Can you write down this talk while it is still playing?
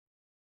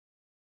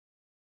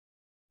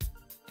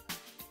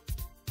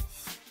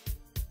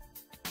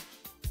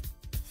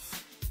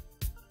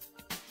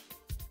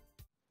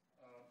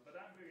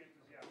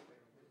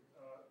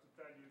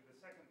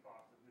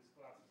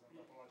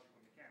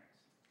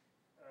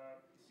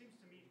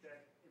think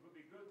that it would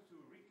be good to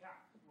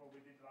recap what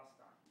we did last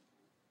time.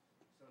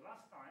 So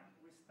last time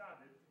we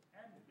studied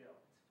and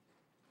built.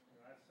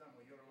 You have some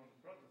of your own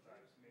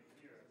prototypes made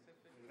here with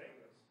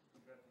Legos.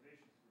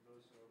 Congratulations to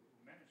those who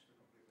managed to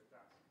complete the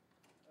task.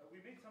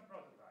 We made some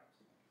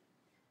prototypes.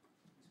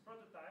 These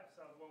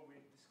prototypes are what we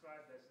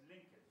described as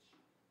linkage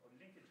or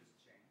linkages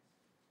chains.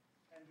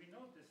 And we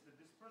noticed that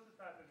this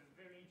prototype has a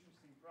very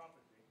interesting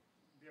property.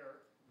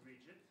 They're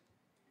rigid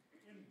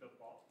in the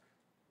bulk,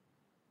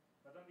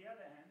 but on the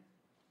other hand,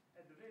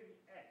 at the very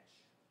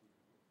edge,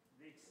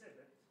 they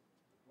exhibit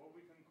what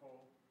we can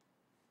call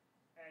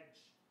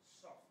edge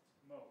soft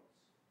modes.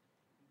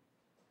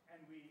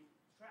 And we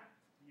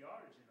tracked the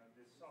origin of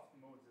these soft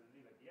modes that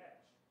live at the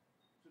edge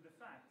to the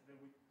fact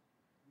that we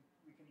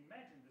can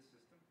imagine the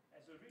system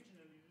as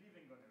originally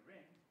living on a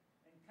ring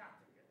and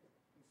cutting it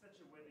in such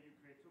a way that you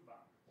create two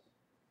boundaries.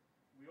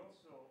 We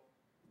also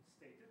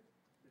stated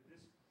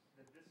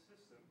that this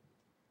system,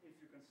 if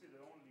you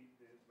consider only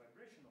the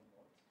vibrational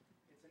modes,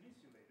 it's an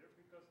insulator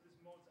because these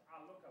modes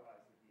are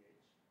localized at the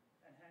edge,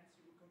 and hence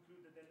you would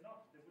conclude that they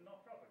will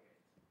not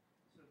propagate.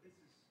 So this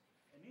is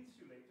an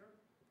insulator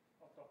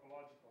of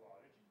topological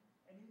origin,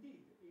 and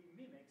indeed it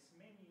mimics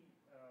many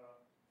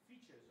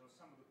features of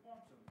some of the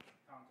quantum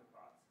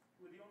counterparts,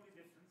 with the only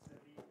difference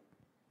that the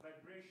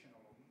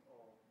vibrational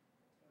or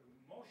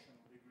motional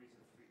degrees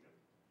of freedom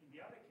in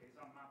the other case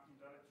are mapped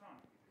into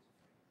electronic degrees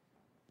of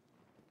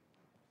freedom.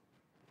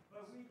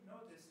 But we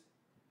noticed,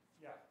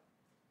 yeah.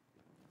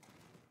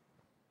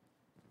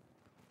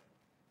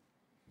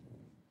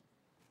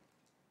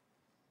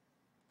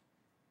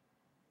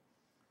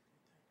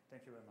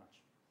 Thank you very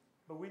much.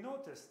 But we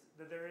noticed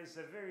that there is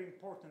a very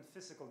important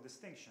physical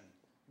distinction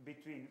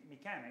between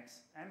mechanics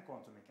and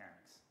quantum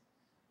mechanics.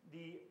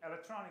 The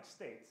electronic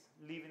states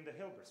live in the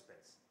Hilbert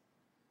space,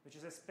 which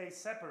is a space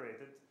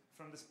separated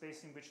from the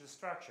space in which the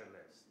structure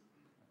lives.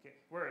 Okay?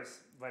 Whereas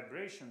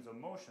vibrations or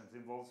motions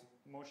involve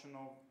motion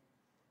of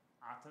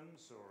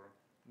atoms or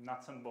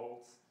nuts and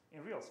bolts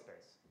in real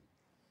space.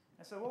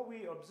 And so what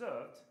we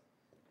observed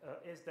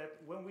is that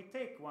when we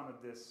take one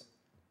of these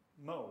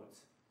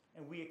modes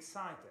and we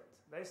excite it,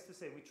 that is to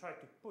say, we try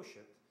to push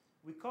it,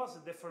 we cause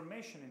a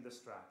deformation in the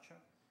structure,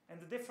 and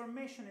the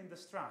deformation in the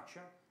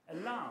structure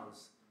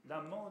allows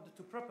that mode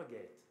to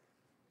propagate.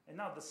 And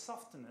now the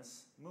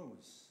softness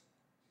moves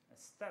a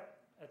step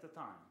at a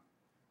time.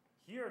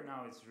 Here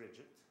now it's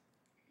rigid,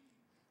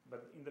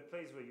 but in the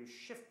place where you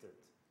shifted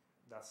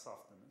that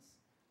softness,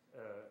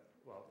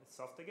 well, it's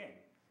soft again.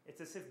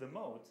 It's as if the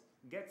mode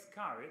gets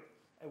carried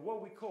at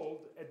what we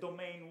called a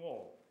domain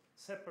wall,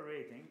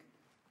 separating,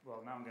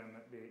 well, now I'm going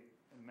to be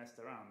messed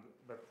around,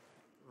 but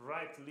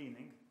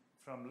right-leaning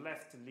from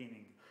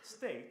left-leaning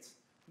states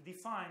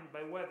defined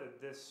by whether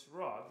this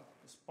rod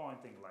is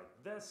pointing like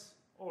this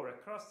or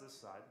across this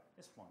side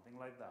is pointing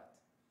like that.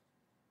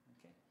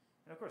 Okay?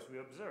 And of course, we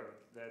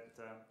observed that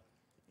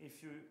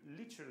if you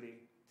literally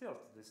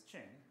tilt this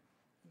chain,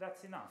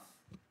 that's enough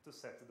to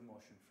set the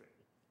motion free.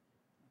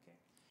 Okay?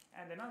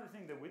 And another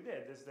thing that we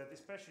did is that,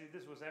 especially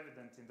this was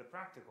evident in the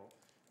practical,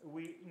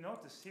 we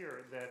noticed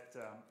here that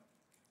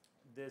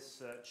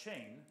this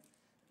chain,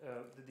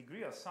 the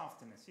degree of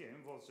softness here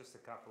involves just a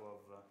couple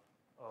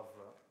of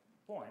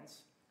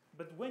points.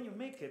 But when you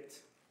make it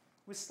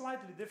with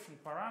slightly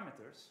different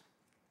parameters,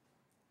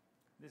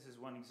 this is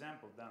one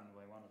example done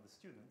by one of the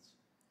students,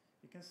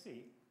 you can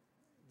see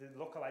the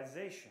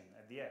localization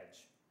at the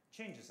edge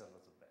changes a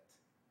little bit.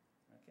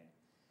 Okay?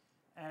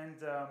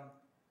 And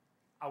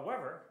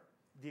however,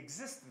 the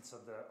existence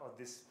of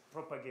this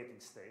propagating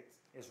state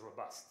is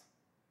robust.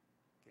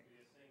 Okay? So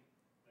you're saying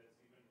that's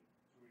even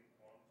during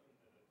quantum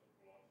that a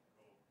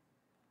topological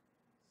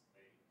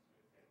state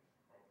can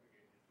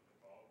propagate into the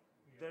bulk?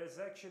 There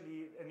is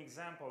actually an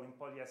example in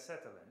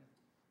polyacetylene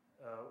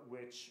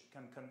which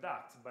can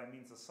conduct by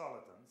means of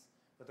solitons,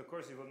 but of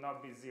course it will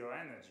not be zero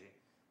energy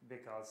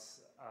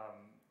because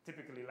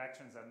typically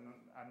electrons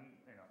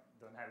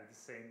don't have the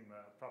same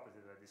property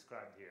that I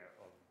described here.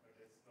 But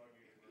that's not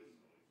universal. It's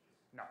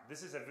just No,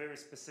 this is a very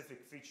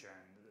specific feature.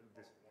 And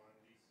this,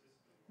 1D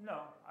system.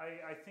 no,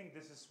 I think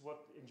this is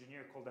what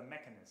engineers call a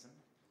mechanism.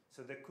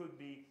 So there could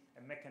be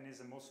a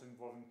mechanism also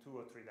involving 2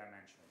 or 3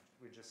 dimensions.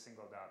 We just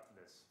singled out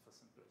this for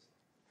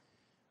simplicity.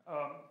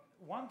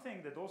 One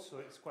thing that also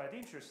is quite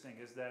interesting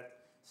is that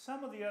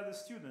some of the other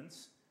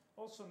students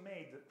also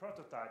made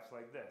prototypes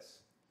like this.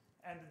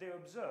 And they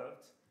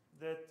observed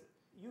that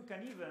you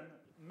can even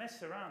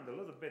mess around a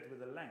little bit with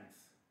the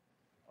length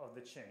of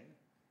the chain,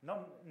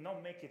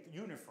 not make it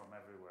uniform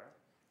everywhere,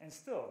 and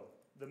still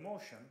the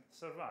motion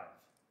survive.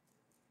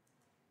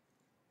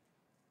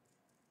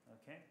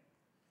 Okay?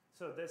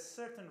 So there's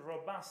certain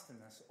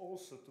robustness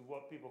also to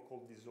what people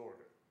call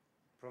disorder,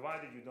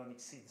 provided you don't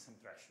exceed some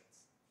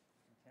thresholds.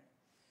 Okay?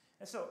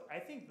 And so I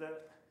think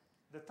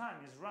the time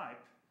is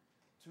ripe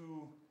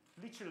to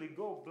literally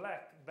go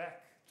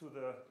back to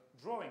the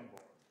drawing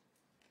board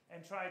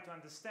and try to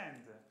understand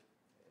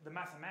the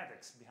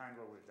mathematics behind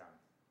what we've done.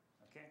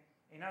 Okay?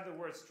 In other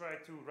words, try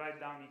to write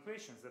down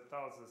equations that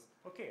tells us,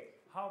 okay,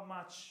 how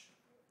much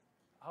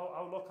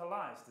how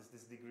localized is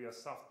this degree of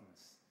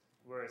softness?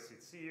 Where is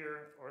it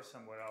here or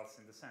somewhere else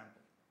in the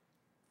sample?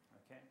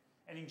 Okay?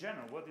 And in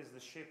general, what is the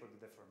shape of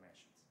the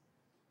deformations?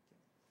 Okay.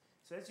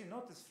 So as you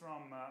notice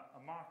from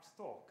Mark's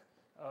talk,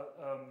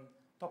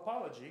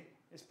 topology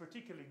is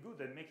particularly good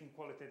at making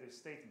qualitative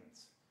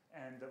statements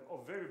and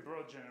of very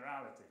broad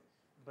generality.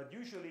 But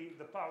usually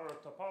the power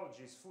of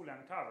topology is fully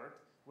uncovered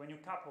when you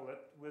couple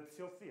it with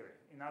field theory.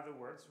 In other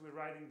words, we're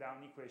writing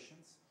down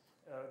equations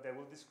that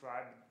will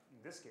describe,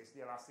 in this case,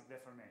 the elastic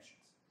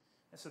deformations.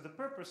 And so the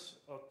purpose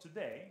of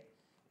today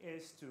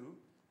is to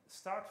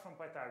start from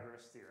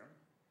Pythagoras' theorem,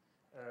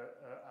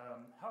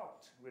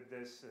 helped with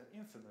this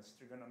infamous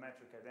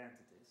trigonometric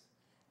identities,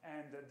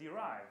 and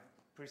derive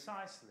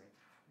precisely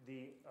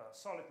the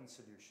Soliton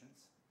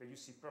solutions that you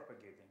see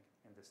propagating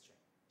in this chain.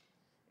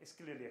 It's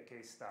clearly a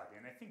case study,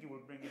 and I think it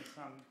will bring in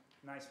some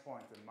nice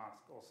point that Mark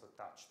also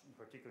touched, in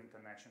particular in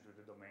connection to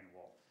the domain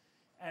wall.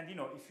 And you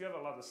know, if you have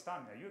a lot of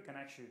stamina, you can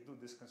actually do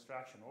this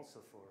construction also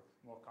for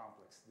more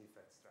complex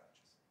defect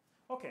structures.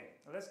 Okay,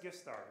 let's get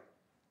started.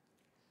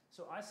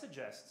 So I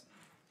suggest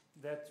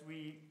that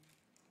we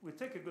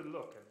take a good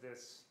look at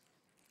this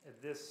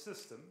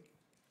system,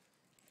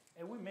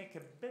 and we make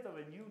a bit of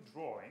a new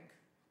drawing.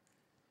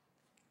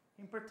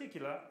 In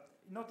particular,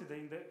 note that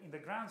in the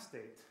ground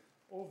state,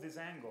 all these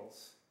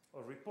angles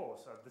of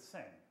repose are the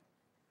same.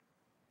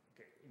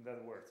 Okay, in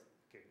other words,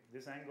 okay,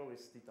 this angle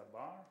is theta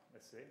bar,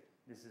 let's say.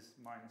 This is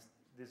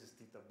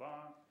theta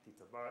bar,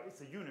 theta bar.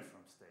 It's a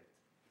uniform state.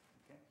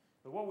 Okay?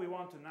 But what we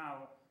want to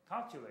now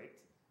calculate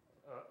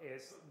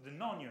is the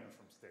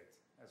non-uniform state,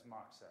 as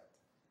Mark said.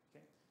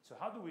 Okay? So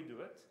how do we do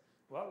it?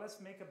 Well, let's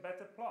make a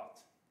better plot.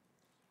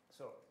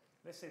 So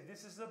let's say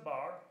this is the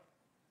bar.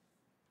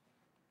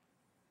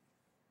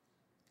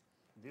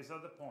 These are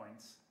the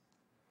points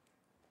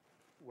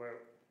where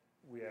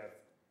we have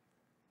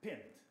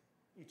pinned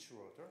each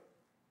rotor.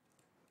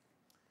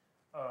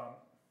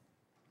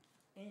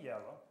 In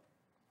yellow,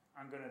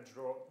 I'm going to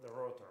draw the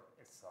rotor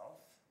itself.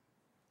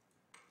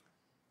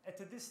 At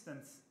a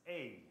distance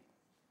a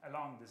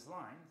along these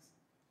lines,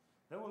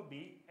 there will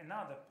be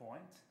another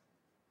point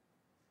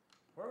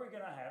where we're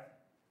going to have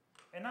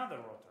another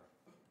rotor.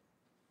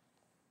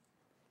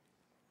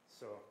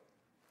 So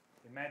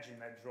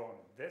imagine I've drawn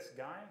this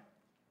guy.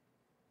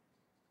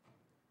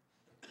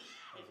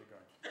 How's it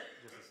going?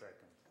 Just a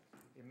second.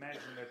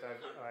 Imagine that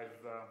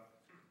I've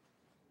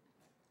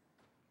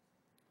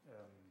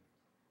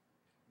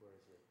where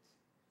is it?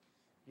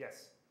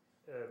 Yes,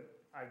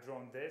 I've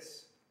drawn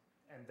this,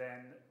 and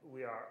then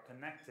we are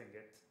connecting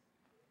it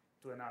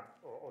to another,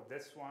 or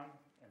this one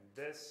and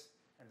this,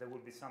 and there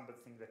will be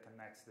something that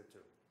connects the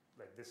two,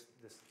 like this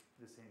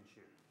hinge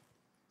here.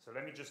 So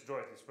let me just draw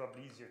it. It's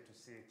probably easier to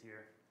see it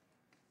here.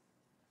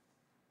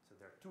 So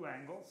there are two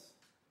angles.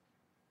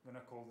 I'm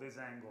going to call this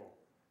angle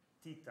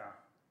theta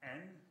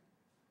n.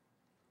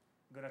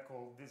 I'm going to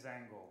call this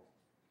angle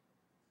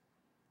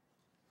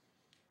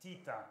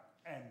theta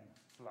n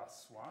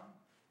plus 1.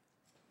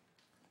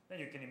 Then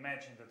you can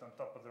imagine that on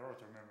top of the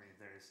rotor, remember,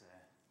 there is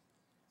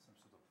some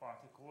sort of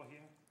particle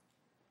here.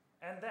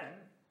 And then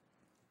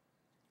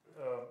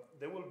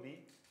there will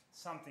be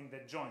something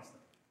that joins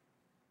them.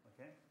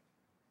 Okay?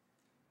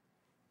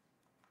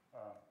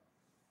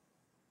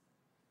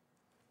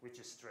 Which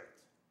is straight.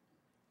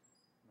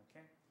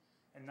 Okay?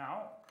 And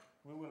now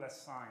we will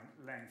assign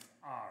length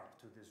r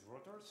to these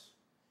rotors.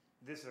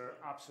 These are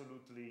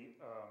absolutely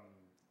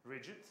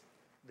rigid.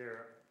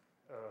 They're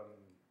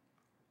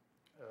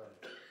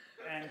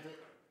and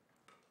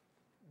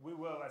we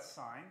will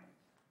assign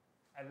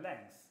a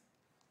length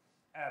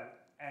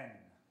Ln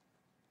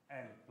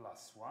n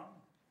plus 1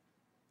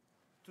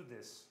 to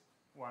this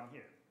one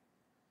here.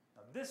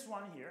 Now this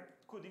one here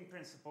could in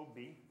principle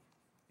be,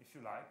 if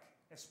you like,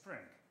 a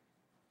spring.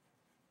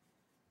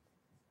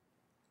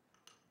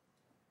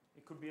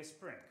 It could be a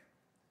spring.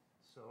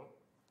 So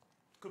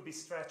it could be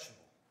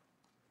stretchable.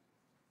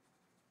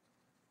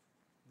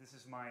 This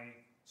is my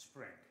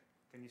spring.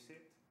 Can you see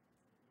it?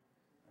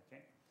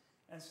 Okay.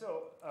 And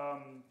so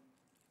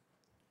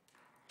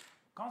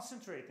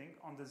concentrating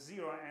on the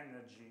zero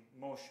energy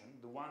motion,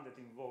 the one that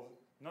involves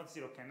not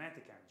zero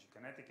kinetic energy.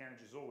 Kinetic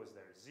energy is always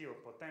there. Zero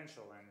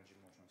potential energy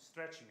motion,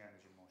 stretching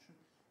energy motion,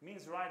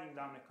 means writing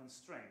down a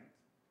constraint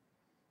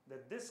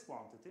that this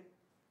quantity,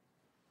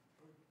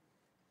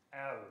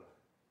 L,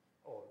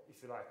 or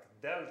if you like,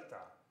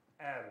 delta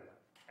L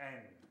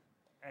n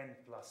n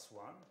plus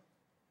 1,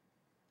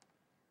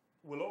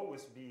 will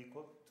always be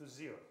equal to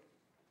 0.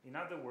 In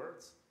other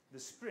words, the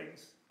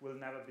springs will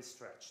never be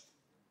stretched.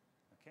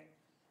 Okay?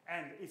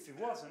 And if it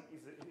wasn't,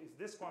 if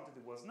this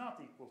quantity was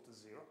not equal to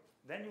 0,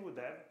 then you would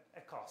have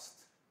a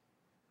cost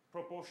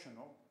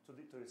proportional to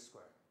its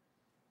square.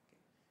 Okay?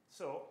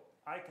 So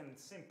I can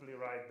simply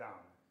write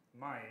down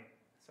my,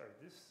 sorry,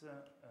 these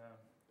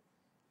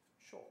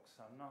shocks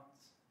are not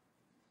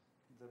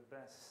the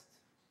best.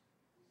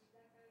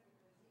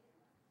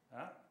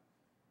 Huh?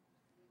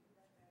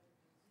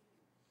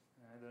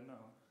 I don't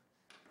know.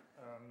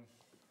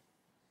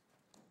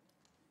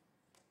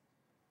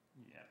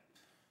 Yep.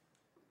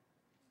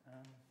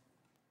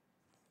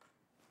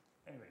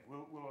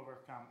 we'll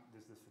overcome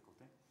this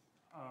difficulty.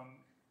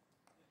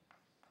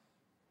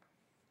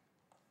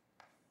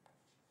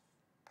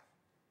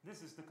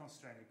 This is the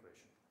constraint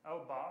equation.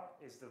 L bar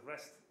is the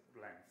rest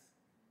length.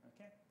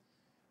 Okay?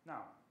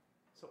 Now,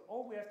 so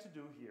all we have to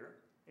do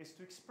here is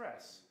to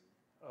express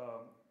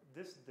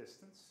this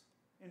distance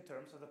in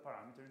terms of the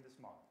parameter in this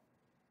model.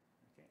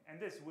 Okay? And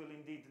this will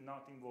indeed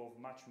not involve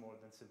much more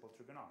than simple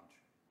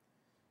trigonometry.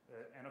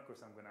 And of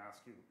course, I'm going to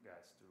ask you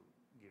guys to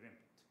give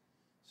input.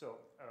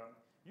 So,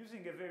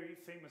 using a very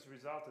famous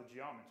result of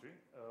geometry,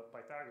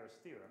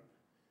 Pythagoras' theorem,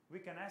 we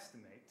can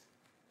estimate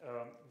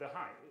the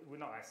height. We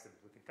not estimate,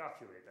 we can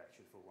calculate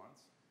actually for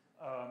once,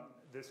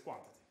 this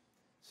quantity.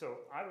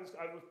 So I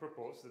would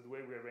propose that the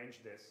way we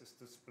arrange this is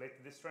to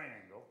split this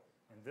triangle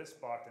in this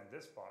part and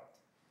this part.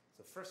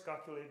 So first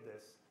calculate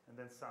this, and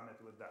then sum it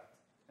with that,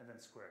 and then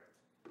square it.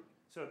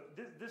 So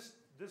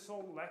this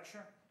whole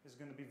lecture is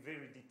going to be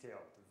very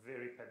detailed,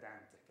 very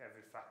pedantic,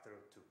 every factor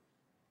of 2.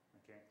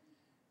 Okay?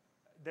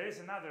 There is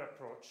another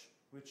approach,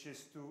 which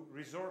is to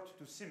resort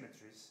to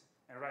symmetries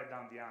and write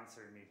down the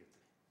answer immediately.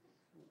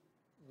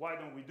 Why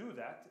don't we do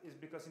that? Is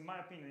because, in my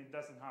opinion, it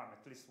doesn't harm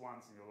at least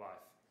once in your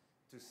life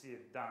to see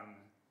it done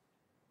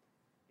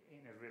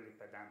in a really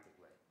pedantic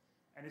way.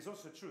 And it's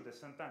also true that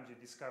sometimes you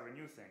discover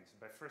new things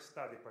by first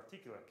study a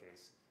particular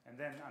case and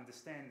then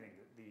understanding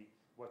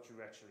what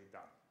you've actually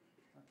done.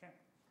 Okay?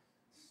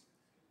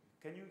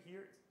 Can you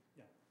hear it?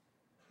 Yeah.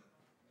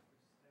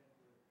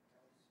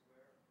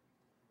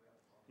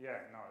 Yeah,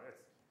 no,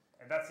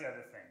 that's the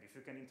other thing. If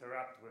you can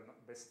interact with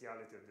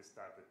bestiality of this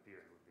type at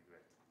period, would be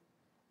great.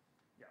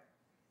 Yeah.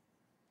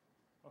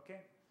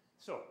 Okay?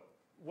 So,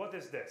 what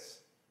is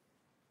this?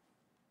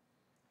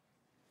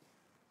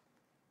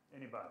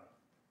 Anybody?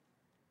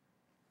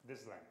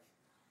 This length.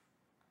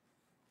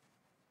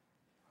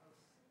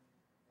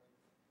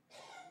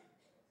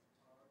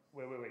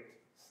 Wait.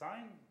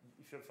 Sine?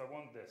 If I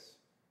want this.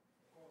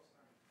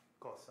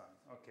 Cosine.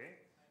 Okay.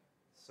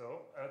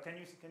 So, can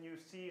you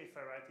see if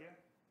I write here?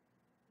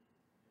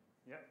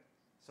 Yeah.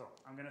 So,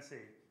 I'm going to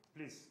say,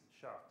 please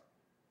shout.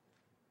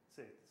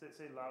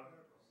 Say loud.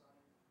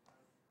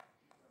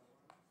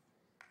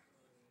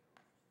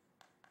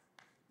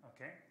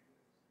 Okay.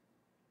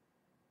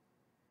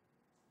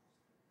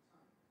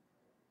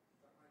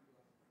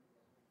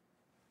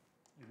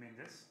 You mean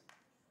this?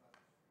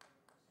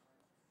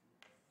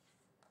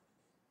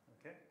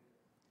 Okay.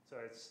 So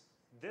it's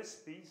this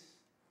piece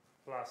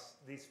plus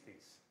this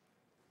piece.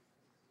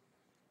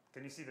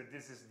 Can you see that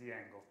this is the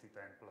angle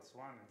theta n plus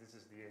 1 and this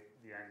is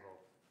the angle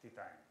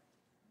theta n?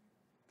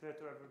 Clear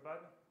to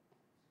everybody?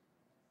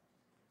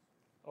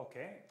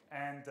 Okay.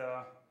 And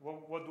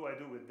what do I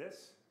do with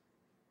this?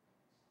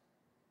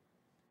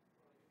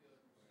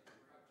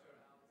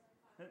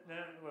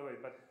 No,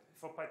 wait. But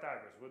for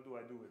Pythagoras, what do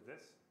I do with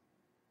this?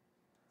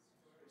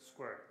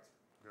 Square it.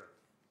 Good.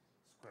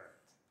 Square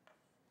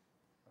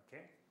it.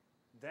 Okay.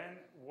 Then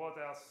what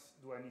else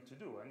do I need to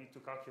do? I need to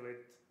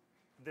calculate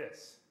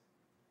this.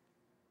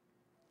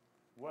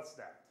 What's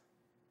that?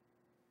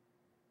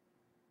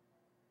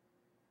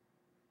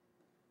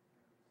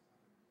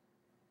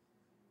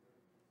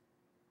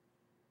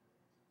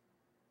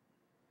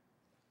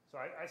 So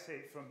I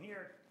say from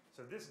here,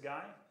 so this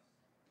guy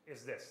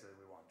is this that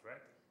we want,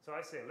 right? So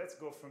I say, let's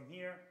go from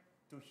here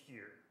to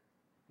here.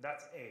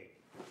 That's A.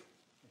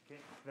 Okay?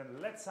 Then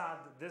let's add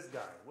this guy.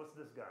 What's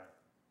this guy?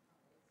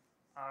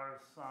 R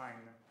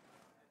sine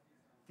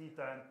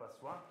theta n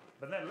plus 1.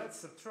 But then let's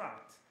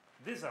subtract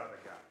this other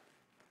guy.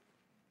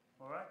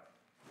 All right?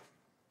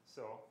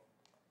 So,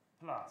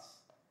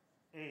 plus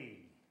A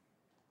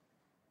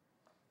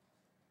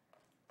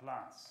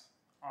plus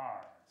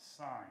R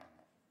sine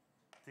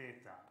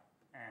theta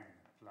n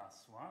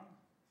plus 1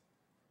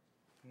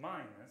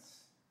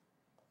 minus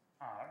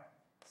R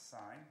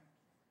sine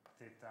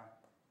theta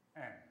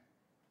n,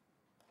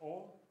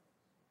 all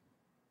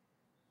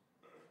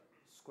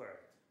squared.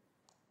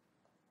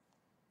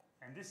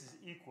 And this is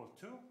equal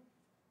to,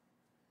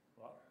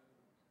 well,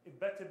 it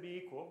better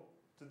be equal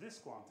to this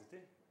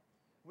quantity,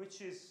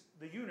 which is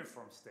the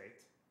uniform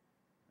state,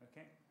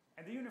 okay?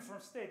 And the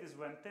uniform state is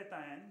when theta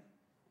n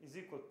is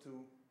equal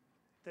to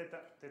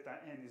theta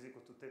n is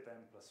equal to theta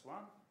n plus 1.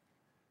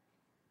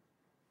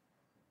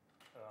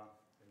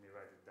 Let me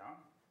write it down.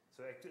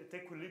 So at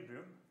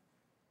equilibrium,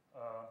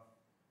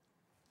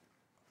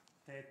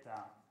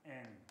 theta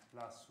n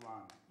plus 1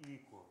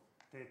 equal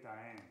theta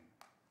n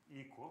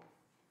equal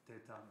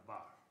theta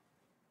bar.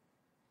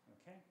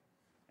 Okay?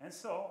 And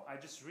so I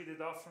just read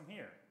it off from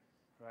here,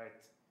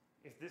 right?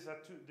 If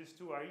these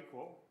two are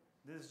equal,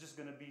 this is just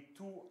going to be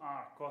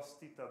 2r cos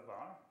theta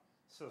bar.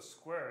 So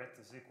square it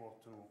is equal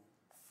to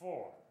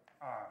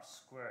 4r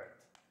squared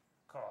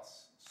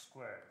cos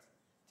squared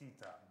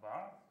theta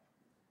bar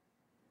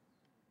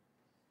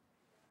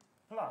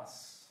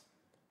plus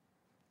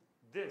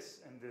this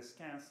and this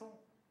cancel,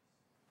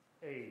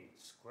 a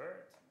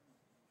squared,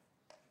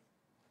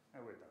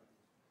 and we're done.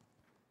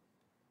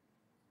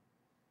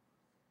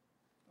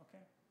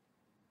 Okay?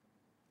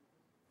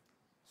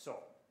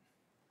 So,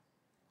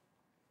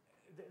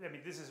 I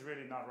mean, this is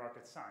really not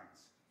rocket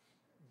science.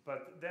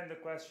 But then the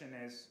question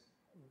is,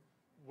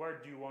 where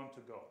do you want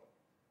to go?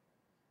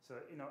 So,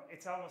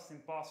 it's almost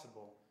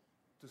impossible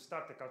to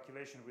start the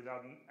calculation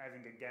without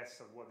having a guess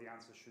of what the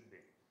answer should be.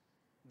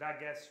 That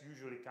guess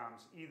usually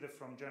comes either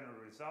from general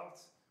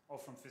results or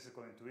from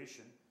physical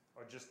intuition,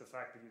 or just the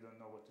fact that you don't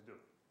know what to do.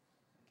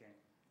 Okay?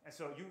 And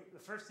so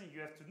the first thing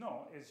you have to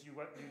know is you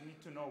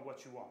need to know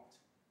what you want.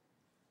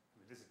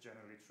 I mean, this is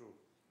generally true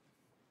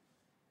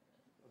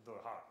of the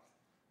heart.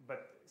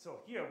 But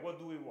so here, what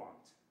do we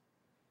want?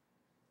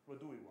 What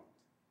do we want?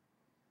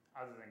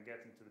 Other than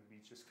getting to the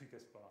beach as quick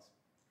as possible.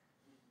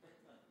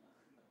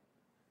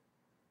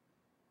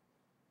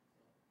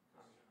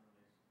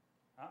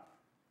 Huh?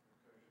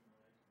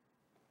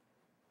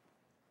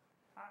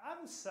 I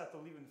would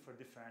settle even for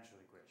differential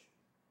equation,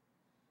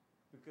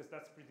 because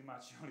that's pretty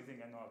much the only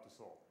thing I know how to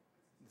solve,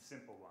 the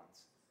simple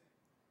ones,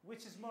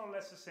 which is more or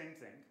less the same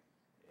thing.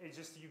 It's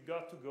just you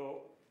got to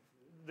go.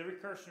 The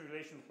recursion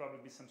relation would probably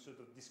be some sort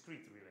of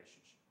discrete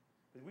relationship,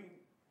 but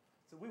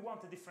we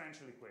want a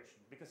differential equation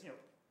because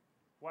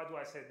why do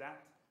I say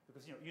that?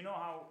 Because you know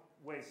how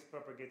waves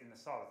propagate in a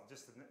solid,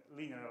 just a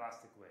linear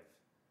elastic wave.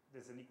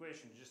 There's an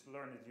equation, you just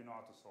learn it, you know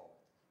how to solve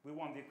it. We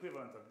want the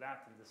equivalent of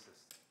that in the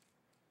system.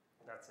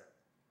 That's it.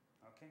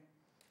 Okay?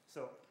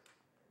 So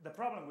the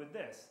problem with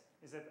this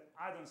is that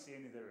I don't see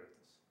any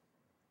derivatives.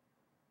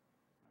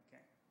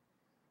 Okay?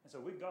 And so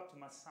we got to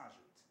massage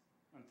it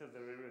until the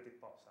derivative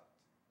pops out.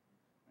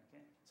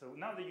 Okay? So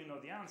now that you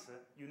know the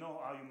answer, you know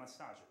how you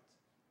massage it.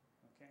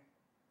 Okay?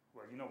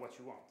 Well, you know what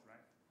you want,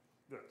 right?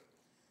 Good.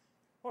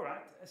 All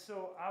right,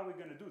 so how are we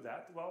going to do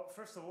that? Well,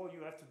 first of all,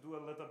 you have to do a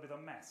little bit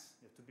of math.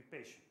 You have to be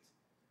patient.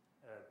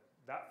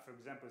 That, for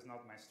example, is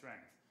not my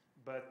strength.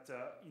 But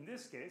in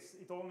this case,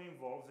 it only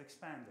involves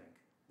expanding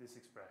this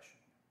expression.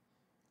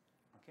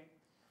 Okay?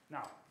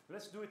 Now,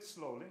 let's do it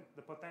slowly.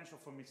 The potential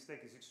for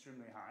mistake is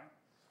extremely high.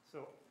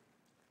 So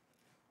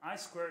I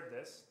squared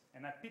this,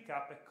 and I pick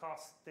up a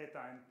cos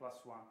theta n plus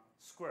 1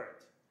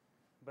 squared.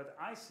 But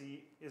I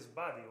see its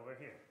body over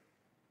here.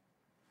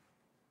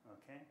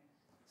 Okay?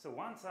 So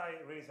once I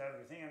erase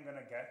everything, I'm going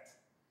to get,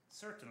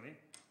 certainly,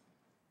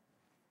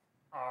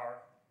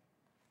 r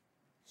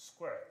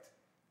squared.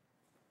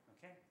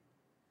 Okay?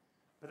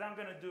 But I'm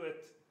going to do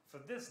it for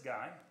this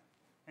guy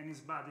and his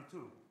body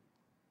too.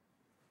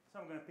 So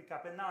I'm going to pick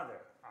up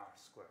another r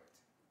squared.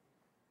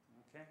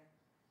 Okay?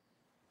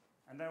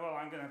 And then, well,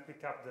 I'm going to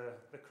pick up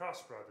the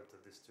cross product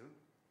of these two.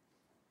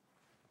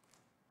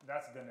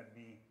 That's going to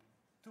be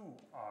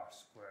 2r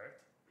squared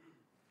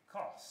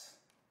cos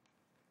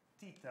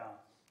theta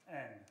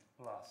n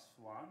plus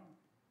 1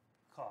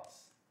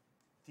 cos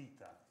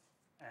theta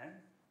n.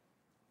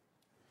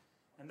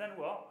 And then,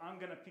 well, I'm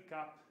going to pick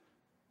up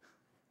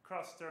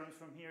cross terms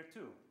from here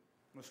too.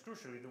 Most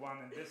crucially, the one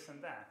in this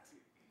and that,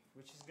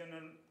 which is going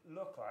to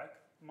look like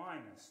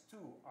minus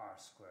 2r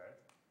squared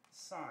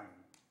sine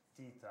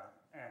theta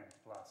n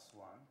plus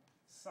 1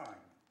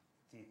 sine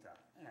theta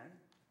n.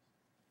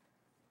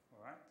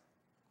 All right?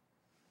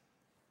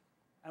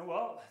 And,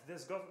 well,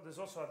 there's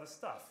also other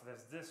stuff.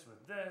 There's this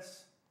with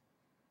this.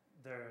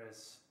 There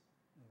is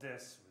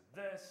this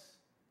with this.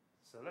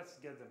 So let's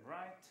get them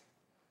right.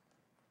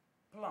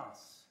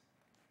 Plus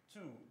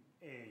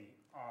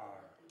 2ar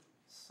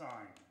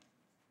sine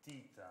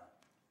theta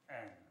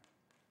n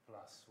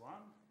plus 1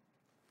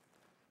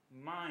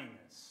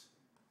 minus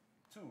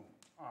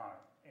 2ra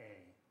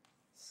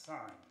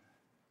sine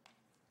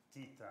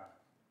theta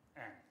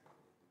n.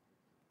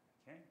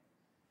 Okay?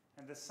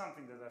 And there's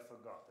something that I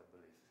forgot, I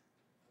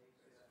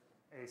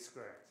believe. A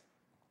squared.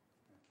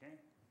 Okay?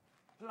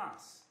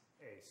 Plus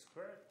a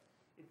squared.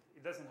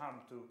 It doesn't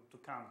harm to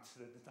count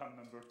the total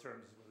number of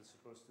terms is what it's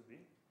supposed to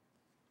be.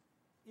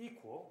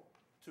 Equal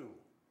to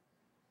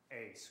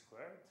a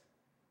squared.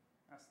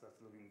 That's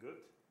looking good.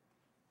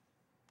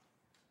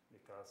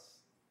 Because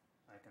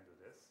I can do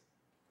this.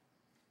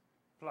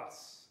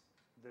 Plus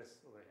this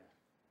over here.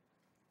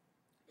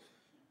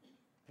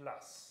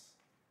 Plus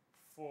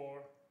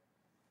 4r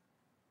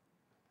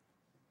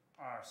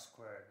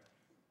squared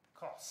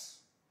cos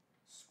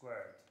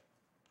squared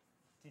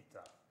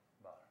theta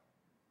bar.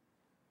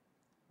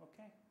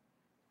 Okay?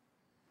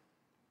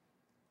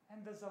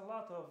 And there's a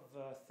lot of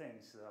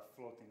things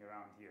floating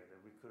around here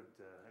that we could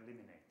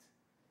eliminate.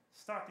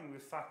 Starting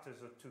with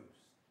factors of 2's.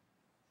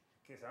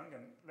 Okay, so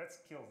let's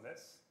kill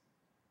this.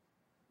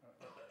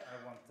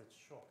 I want the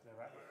chalk there,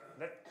 right?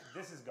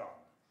 This is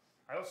gone.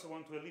 I also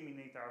want to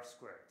eliminate r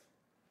squared.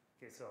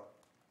 Okay, so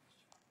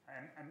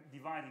I'm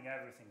dividing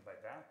everything by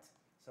that.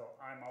 So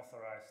I'm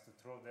authorized to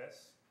throw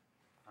this.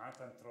 I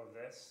can throw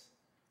this.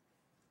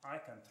 I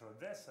can throw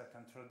this. I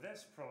can throw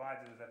this,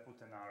 provided that I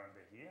put an r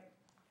under here.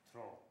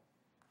 Throw,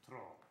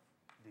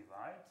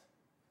 divide.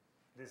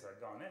 These are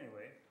gone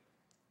anyway.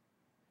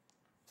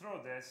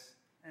 Throw this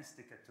and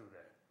stick a 2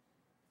 there.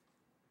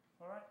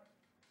 All right?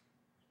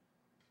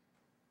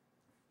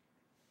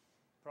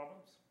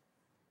 Problems?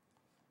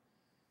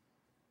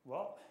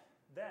 Well,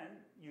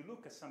 then you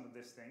look at some of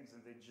these things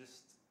and they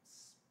just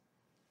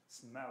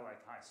smell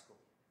like high school,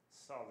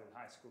 solid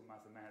high school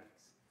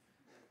mathematics.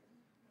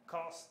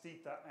 cos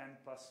theta n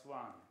plus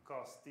 1,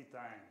 cos theta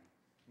n,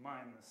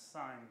 minus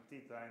sine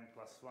theta n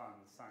plus 1,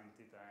 sine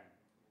theta n.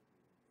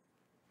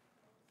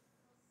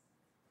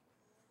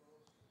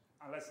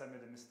 Unless I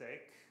made a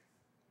mistake,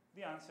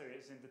 the answer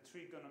is in the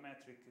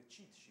trigonometric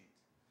cheat sheet.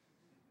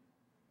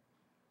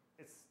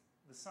 It's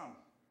the sum,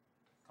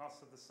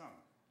 cos of the sum,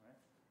 right?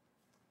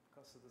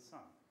 Cos of the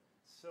sum.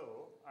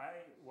 So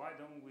why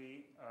don't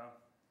we,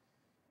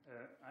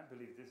 I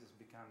believe this is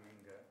becoming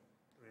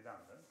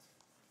redundant.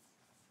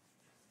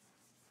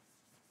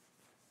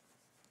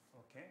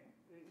 Okay,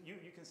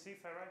 you can see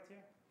if I write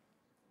here? I'm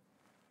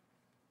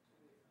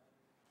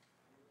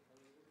a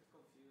little bit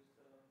confused.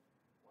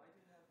 Why do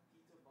you have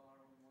theta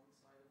bar on one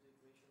side of the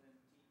equation and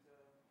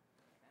theta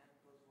n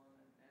plus 1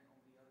 and n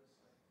on the other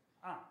side?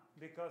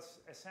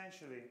 Because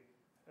essentially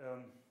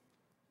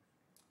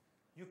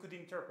you could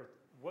interpret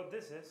what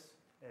this is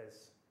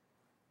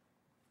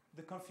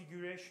the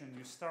configuration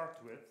you start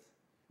with,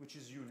 which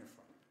is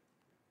uniform,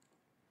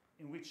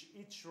 in which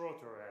each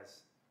rotor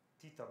has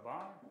theta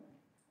bar,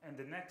 and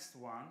the next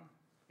one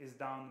is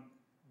down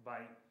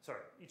by,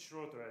 each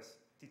rotor has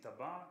theta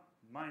bar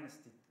minus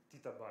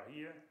theta bar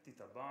here,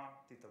 theta bar,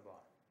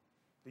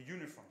 the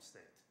uniform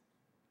state.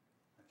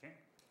 Okay?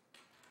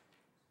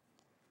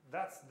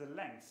 That's the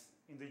length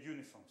in the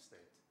uniform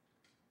state.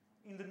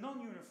 In the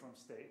non-uniform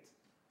state,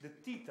 the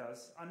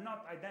thetas are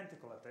not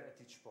identical at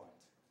each point.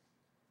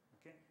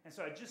 Okay? And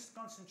so I just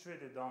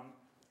concentrated on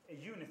a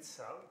unit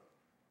cell.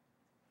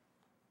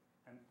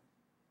 And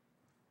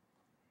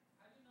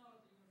how do you know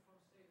that the uniform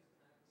state is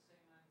going to have the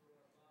same angle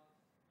above and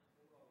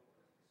below?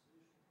 What is the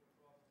solution to the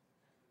problem if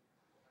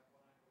you have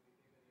one angle be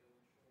bigger, the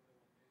other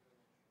one shorter, one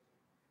bigger, one shorter?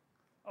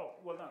 oh,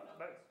 well, no,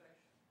 but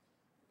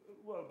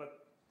Inspection. well,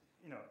 but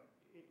you know,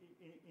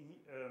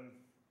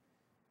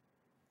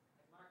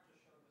 Mark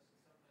just showed us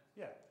that sometimes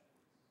yeah.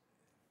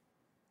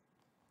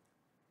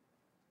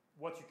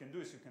 What you can do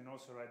is you can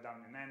also write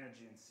down an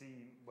energy and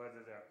see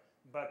whether they're,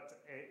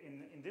 but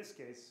in this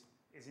case,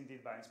 is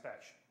indeed by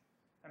inspection.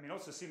 I mean,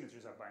 also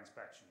symmetries are by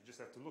inspection. You just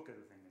have to look at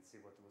the thing and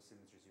see what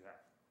symmetries you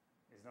have.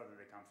 It's not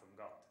that they come from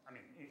God. I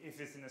mean,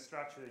 if it's in a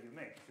structure that you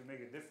make, if you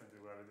make it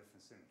differently, we'll have a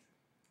different symmetry.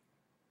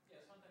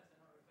 Yeah, sometimes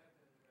they're not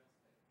reflected in the ground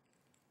state.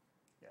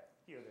 Yeah,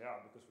 here they are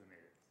because we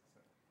made it.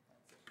 So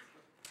that's it.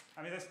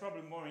 I mean, there's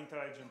probably more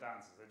intelligent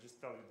answers. I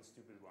just tell you the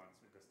stupid ones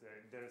because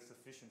they're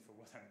sufficient for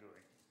what I'm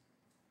doing.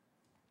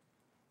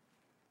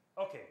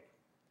 Okay.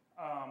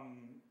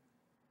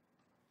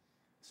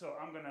 So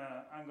I'm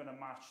gonna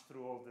march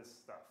through all this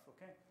stuff.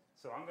 Okay.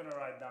 So I'm gonna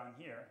write down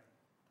here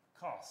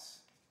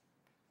cos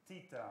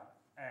theta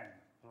n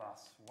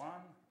plus 1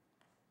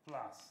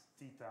 plus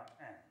theta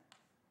n.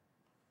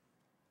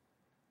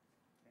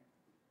 Okay.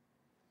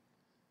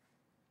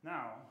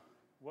 Now,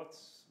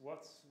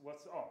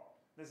 oh,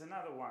 there's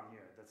another one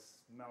here that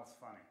smells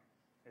funny.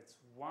 It's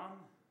 1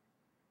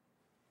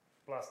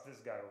 plus this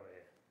guy over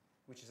here,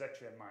 which is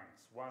actually a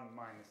minus. 1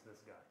 minus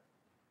this guy.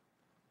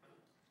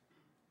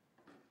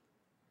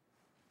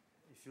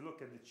 If you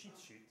look at the cheat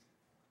sheet,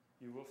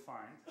 you will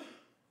find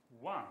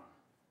 1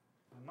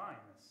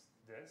 minus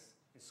this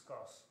is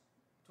cos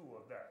 2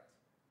 of that.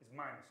 Is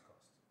minus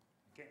cos.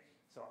 Okay?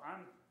 So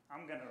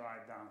I'm going to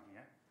write down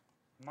here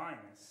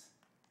minus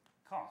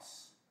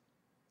cos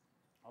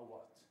of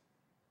what?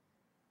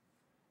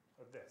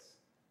 Of this.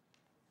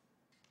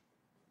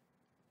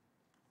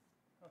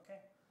 Okay?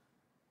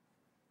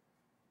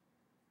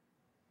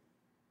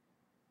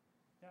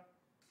 Yeah?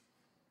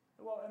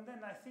 Well, and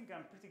then I think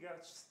I'm pretty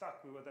much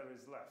stuck with whatever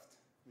is left,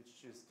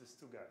 which is these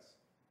two guys.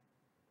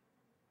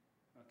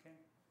 Okay?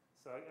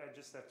 So I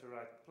just have to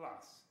write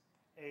plus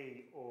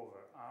A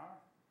over R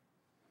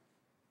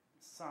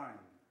sine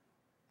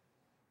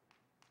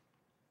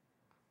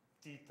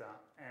theta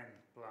n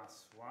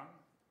plus 1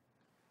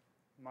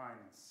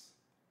 minus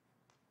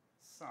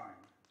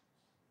sine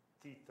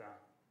theta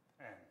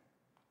n.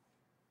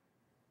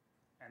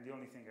 And the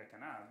only thing I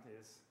can add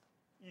is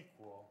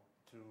equal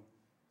to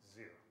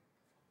 0.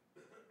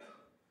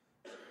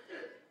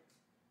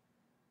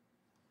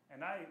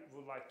 And I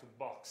would like to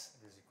box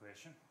this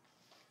equation,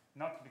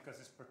 not because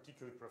it's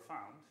particularly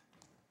profound,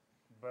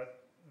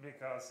 but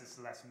because it's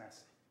less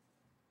messy.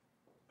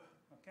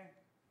 Okay?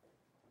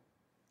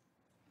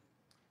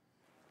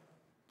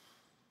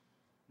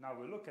 Now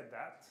we look at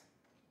that,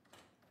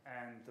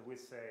 and we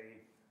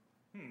say,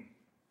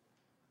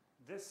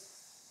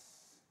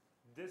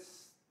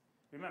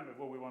 remember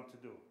what we want to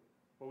do.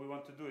 What we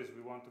want to do is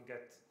we want to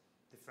get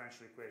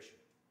differential equation.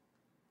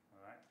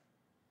 All right?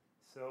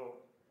 So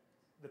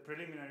the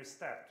preliminary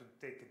step to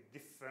take a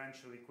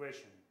differential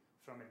equation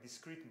from a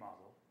discrete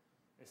model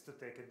is to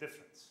take a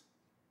difference.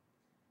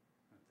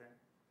 Okay?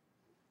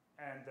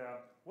 And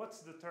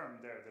what's the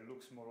term there that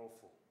looks more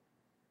awful?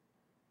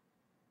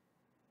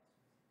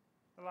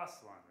 The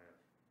last one, really.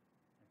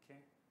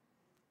 Okay?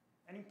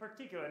 And in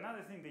particular,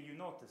 another thing that you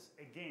notice,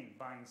 again,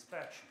 by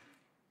inspection,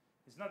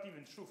 is not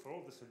even true for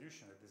all the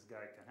solution that this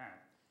guy can have,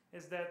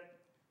 is that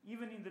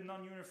even in the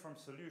non-uniform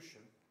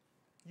solution,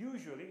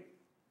 usually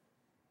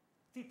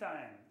theta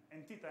n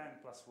and theta n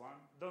plus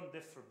 1 don't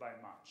differ by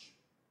much.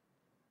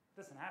 It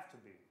doesn't have to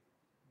be.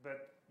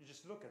 But you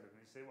just look at it and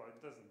you say, well,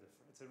 it doesn't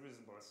differ. It's a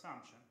reasonable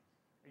assumption.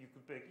 You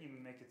could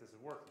even make it as a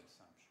working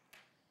assumption.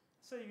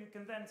 So you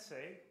can then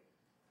say,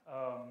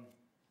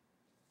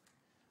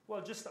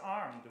 well, just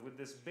armed with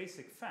this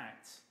basic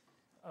facts,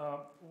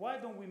 why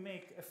don't we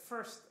make a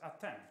first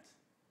attempt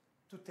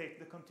to take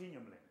the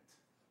continuum limit?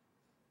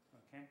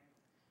 Okay?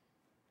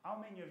 How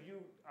many of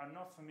you are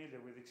not familiar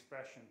with the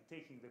expression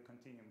taking the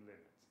continuum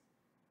limit?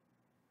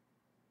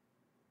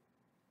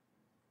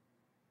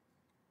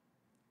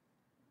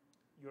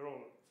 You're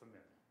all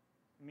familiar.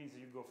 It means that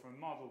you go from a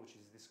model which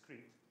is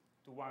discrete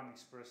to one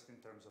expressed in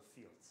terms of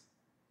fields.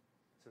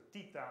 So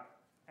theta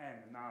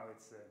n, now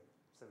it's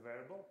a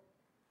variable,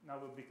 now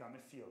will become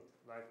a field,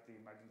 like the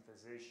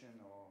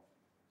magnetization or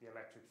the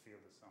electric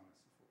field and so on and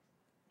so forth.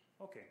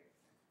 Okay,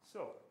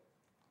 so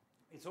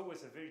it's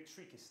always a very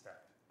tricky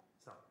step.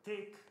 So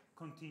take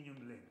continuum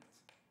limit.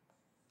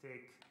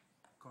 Take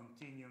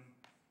continuum.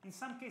 In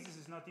some cases,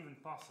 it's not even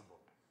possible.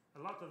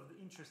 A lot of the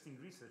interesting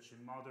research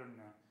in modern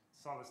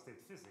solid-state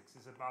physics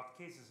is about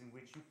cases in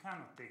which you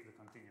cannot take the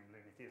continuum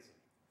limit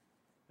easily.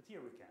 But here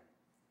we can.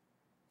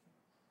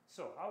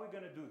 So how are we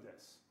going to do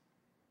this?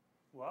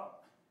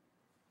 Well,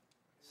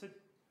 so...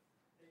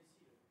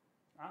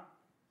 Huh?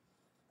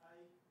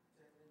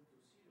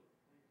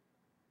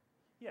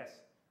 Yes.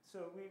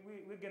 So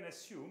we're going to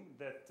assume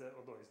that,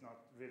 although it's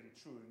not really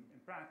true in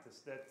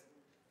practice, that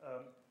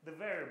the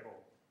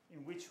variable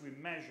in which we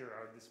measure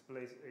our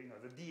displacement,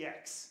 the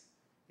dx,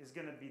 is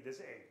going to be this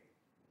a.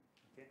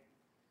 Okay?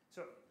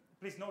 So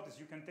please notice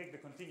you can take the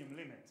continuum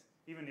limit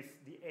even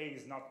if the a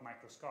is not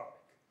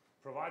microscopic,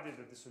 provided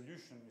that the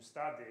solution you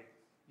study,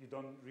 you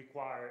don't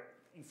require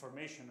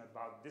information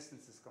about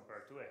distances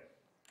compared to a.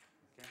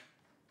 Okay?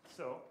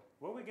 So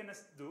what we're going to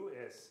do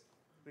is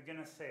we're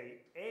going to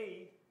say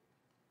a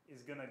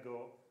is going to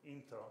go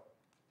into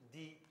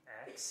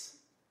dx,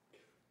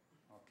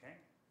 okay?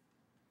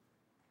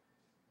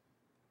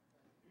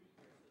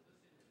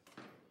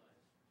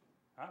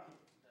 Huh?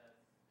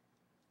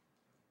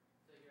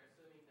 So you're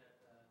assuming that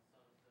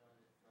some zone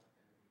is not going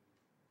to be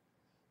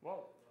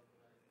Well,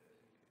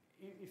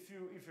 localized.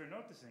 if you're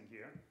noticing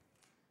here,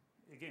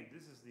 again,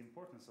 this is the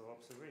importance of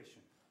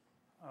observation.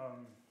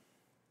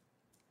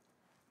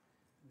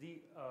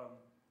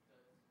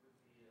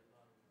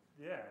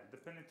 The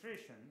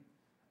penetration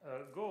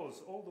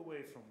goes all the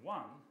way from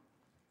 1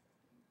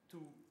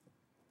 to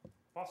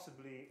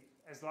possibly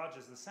as large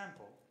as the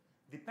sample,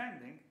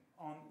 depending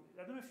on,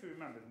 I don't know if you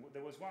remember,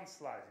 there was one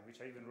slide in which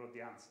I even wrote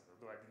the answer,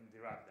 although I didn't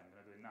derive it, I'm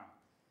going to do it now.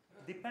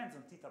 It depends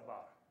on theta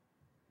bar.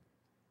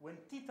 When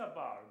theta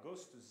bar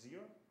goes to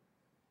 0,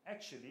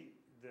 actually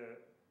the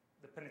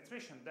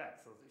penetration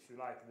depth, or if you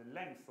like, the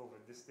length over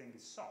this thing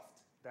is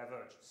soft,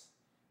 diverges.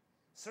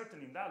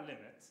 Certainly in that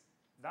limit,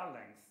 that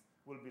length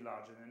will be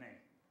larger than A.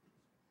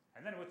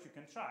 And then what you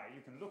can try,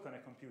 you can look on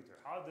a computer.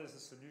 How does the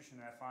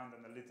solution I find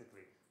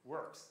analytically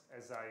works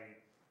as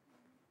I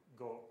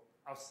go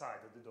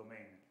outside of the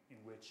domain in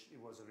which it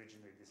was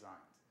originally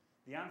designed?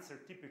 The answer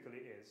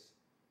typically is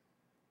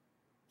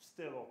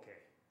still okay.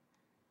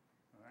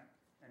 All right?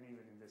 And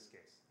even in this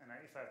case. And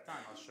if I have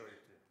time, I'll show it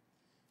to you.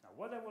 Now,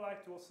 what I would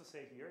like to also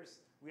say here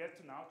is we have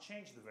to now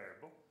change the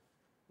variable.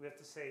 We have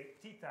to say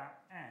theta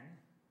n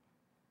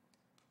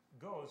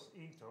goes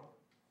into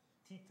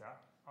theta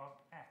of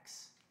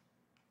x.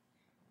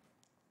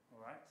 All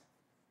right?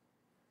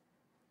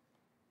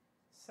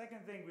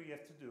 Second thing we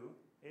have to do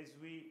is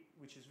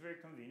which is very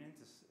convenient,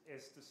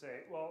 is to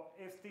say, well,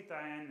 if theta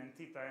n and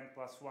theta n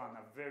plus 1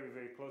 are very,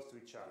 very close to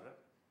each other,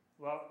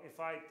 well, if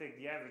I take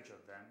the average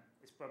of them,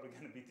 it's probably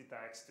going to be theta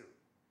x2.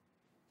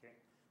 Okay?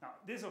 Now,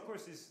 this, of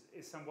course, is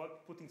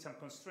somewhat putting some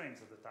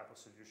constraints of the type of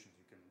solutions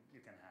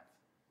you can have.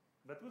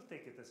 But we'll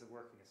take it as a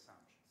working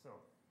assumption.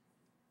 So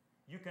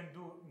you can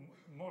do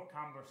more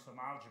cumbersome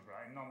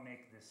algebra and not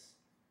make this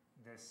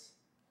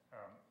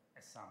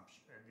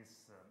assumption,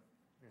 this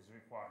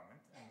requirement,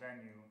 and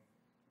then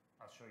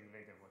I'll show you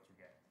later what you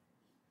get.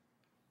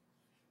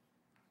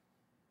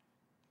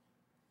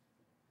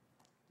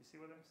 You see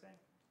what I'm saying?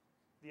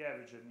 The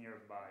average of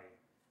nearby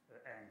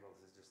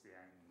angles is just the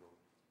angle.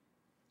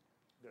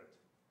 Good.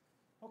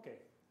 Okay.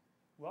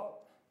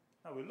 Well,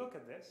 now we look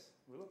at this,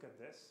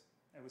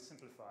 and we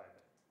simplify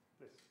that.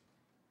 Please.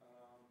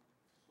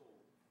 So,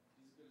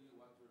 basically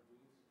what you're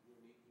doing is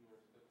you're making your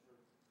structure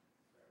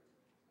very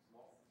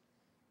small?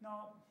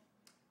 No,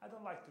 I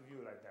don't like to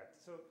view it like that.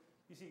 So,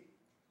 you see,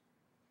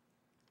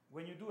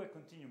 when you do a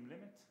continuum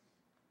limit,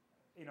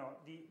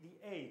 the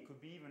A could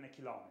be even a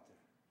kilometer.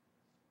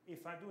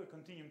 If I do a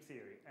continuum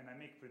theory and I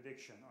make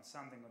prediction on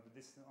something on the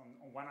distance on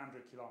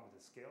 100 kilometer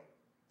scale,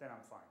 then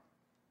I'm fine.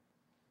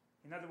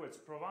 In other words,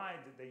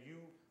 provided that you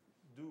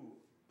do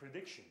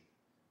prediction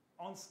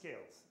on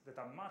scales that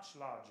are much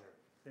larger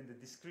than the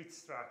discrete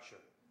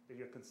structure that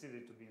you're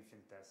considering to be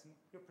infinitesimal,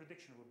 your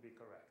prediction would be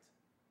correct.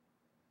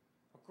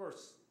 Of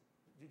course,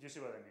 do you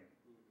see what I mean?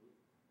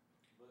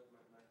 Mm-hmm. But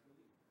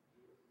mathematically?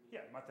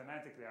 Yeah,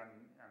 mathematically,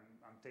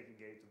 I'm taking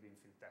A to be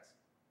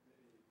infinitesimal.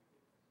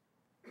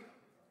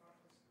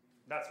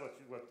 That's what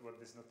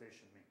this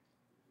notation means.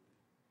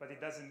 But it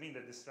doesn't mean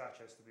that the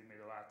structure has to be made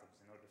of atoms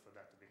in order for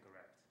that to be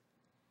correct.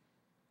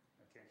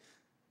 Okay?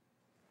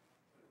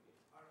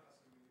 R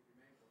has to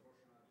remain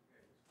proportional to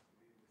chaos to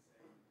be in the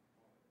same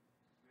model.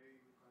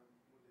 Maybe we can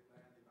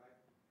multiply and divide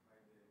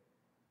by the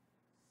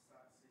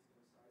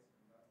system size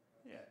and that's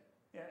Yeah.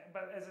 Yeah,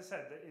 but as I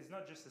said, it's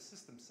not just the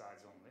system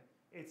size only.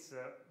 It's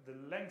the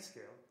length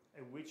scale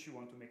at which you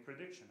want to make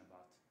prediction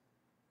about.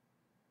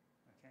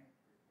 Okay?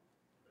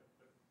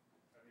 But,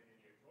 I mean,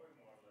 in your toy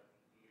model, at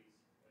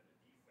least the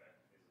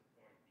defect is a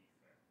point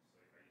defect.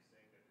 So are you saying that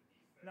the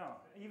defect?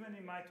 No, even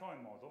in my toy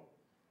model,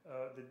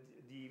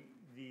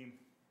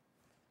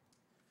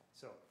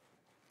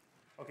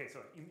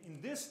 so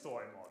in this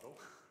toy model,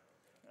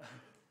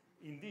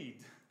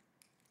 indeed,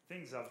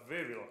 things are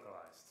very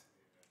localized.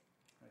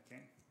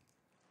 Okay?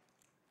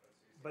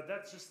 But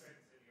that's just.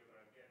 Defects that you're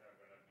going to get are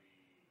going to be.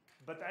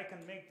 But I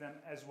can make them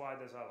as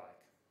wide as I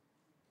like.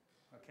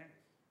 Okay?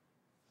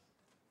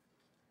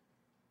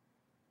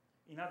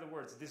 In other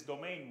words, this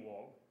domain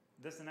wall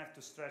doesn't have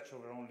to stretch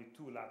over only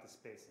 2 lattice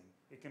spacing.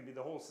 It can be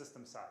the whole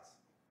system size.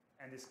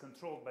 And is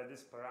controlled by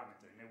this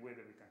parameter in a way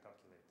that we can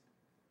calculate.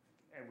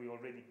 And we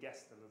already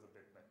guessed a little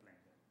bit by playing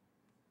that.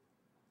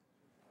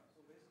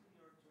 So basically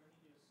you're turning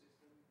your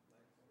system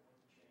like from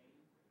one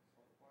chain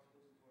of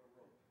particles into a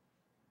rope.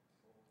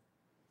 So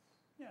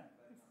Yeah,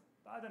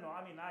 I don't know. I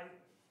mean, I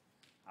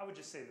would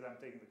just say that I'm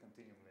taking the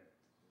continuum limit.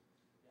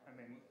 I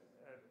mean,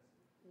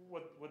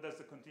 what does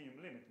the continuum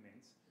limit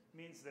means?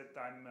 Means that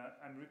I'm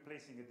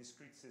replacing a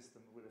discrete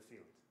system with a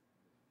field.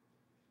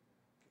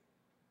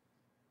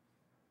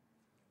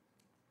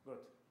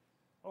 Good.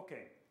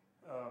 Okay.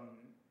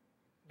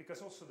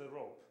 Because also the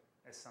rope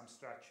has some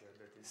structure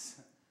that is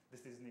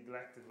that is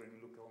neglected when you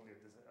look only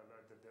at the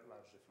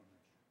large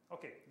deformation.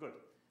 Okay, good.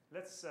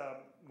 Let's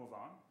move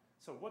on.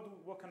 So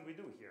what can we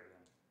do here then?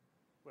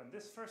 Well,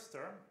 this first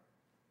term,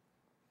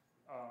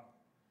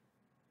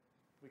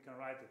 we can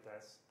write it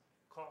as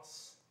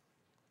cos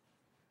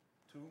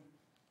 2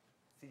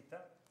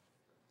 theta.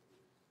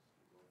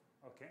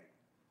 Okay.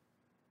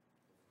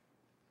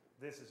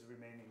 This is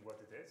remaining what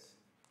it is.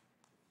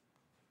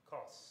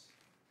 Cos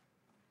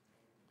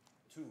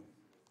 2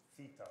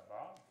 theta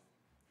bar.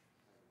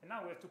 And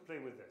now we have to play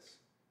with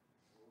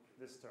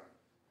this term.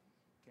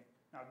 Okay.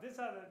 Now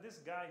this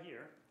guy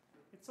here,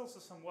 it's also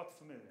somewhat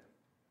familiar.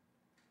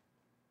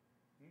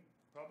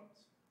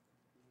 Problems?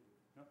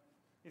 No?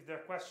 If there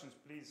are questions,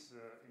 please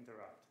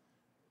interrupt.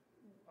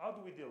 How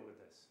do we deal with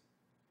this?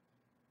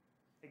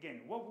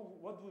 Again, what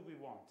would we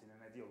want in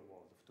an ideal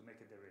world to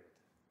make a derivative?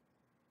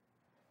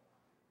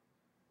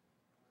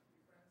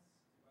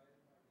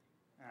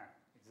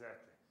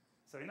 Exactly.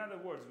 So in other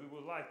words, we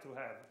would like to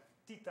have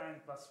theta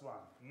n plus 1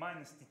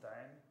 minus theta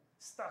n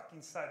stuck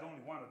inside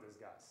only one of these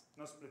guys,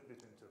 not split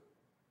between two.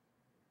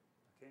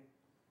 Okay?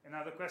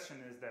 Another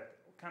question is that,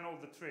 can all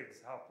the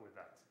trigs help with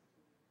that?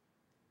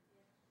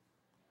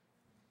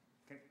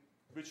 Okay.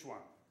 Which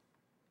one?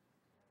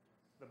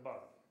 The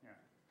bottom,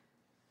 yeah.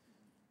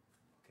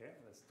 Okay,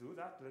 let's do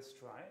that. Let's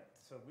try it.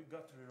 So we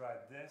got to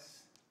rewrite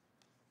this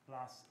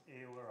plus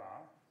a over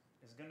r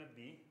is going to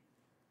be,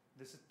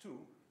 this is 2.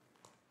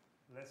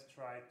 Let's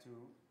try to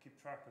keep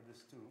track of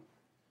this 2.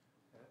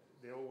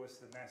 They're always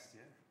the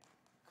nastier.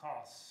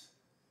 Cos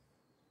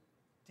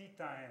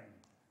theta n.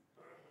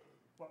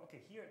 Well,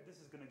 okay, here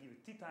this is going to give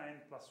you theta n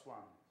plus 1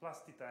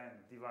 plus theta n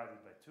divided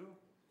by 2,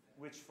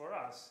 which for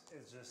us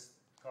is just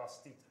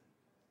cos theta.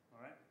 All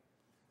right?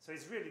 So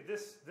it's really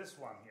this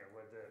one here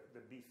where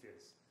the beef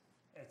is.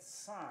 It's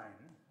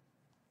sine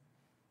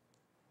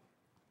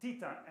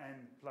theta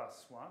n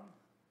plus 1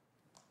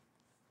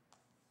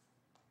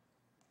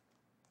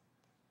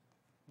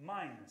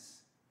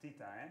 minus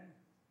theta n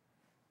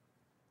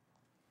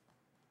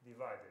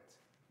divided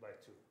by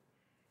 2.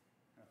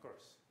 And of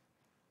course,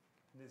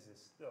 this is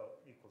still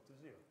equal to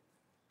 0.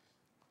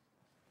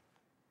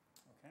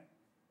 Okay?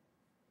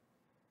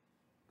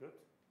 Good.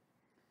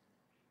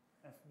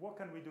 And what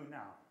can we do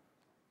now?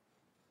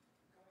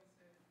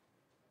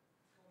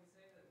 Can we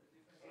say that the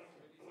difference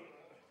is really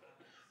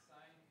small and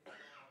sine is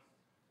almost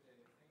the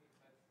thing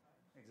inside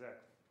sine?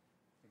 Exactly.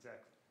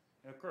 Exactly.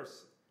 And of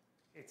course,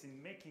 it's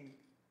in making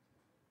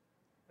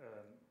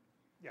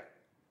yeah,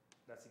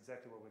 that's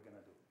exactly what we're going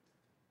to do.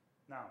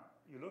 Now,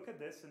 you look at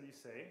this and you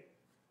say,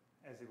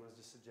 as it was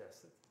just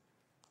suggested,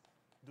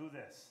 do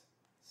this.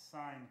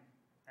 Sine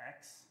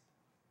x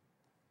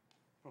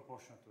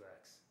proportional to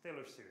x.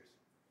 Taylor series.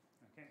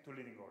 Okay, to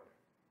leading order.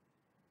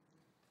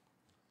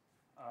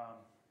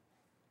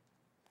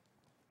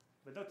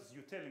 But notice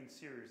you're telling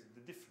series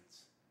the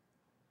difference,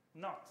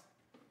 not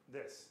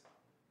this.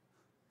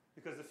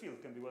 Because the field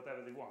can be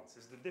whatever it wants.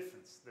 It's the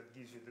difference that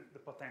gives you the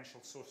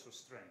potential source of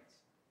strains.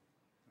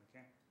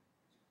 Okay?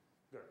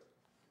 Good.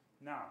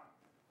 Now,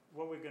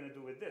 what we're going to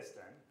do with this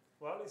then,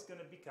 well, it's going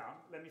to become,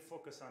 let me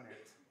focus on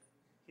it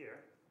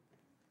here,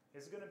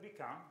 it's going to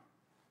become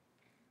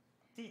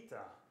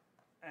theta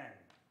n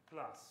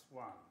plus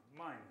 1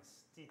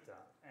 minus theta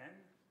n.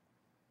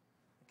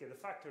 Okay, the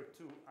factor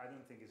 2 I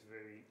don't think is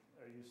very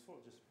useful,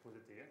 just put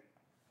it here.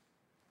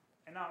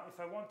 And now, if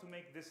I want to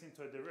make this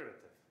into a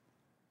derivative,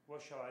 what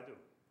shall I do?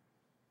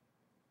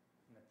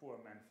 In a poor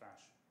man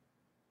fashion.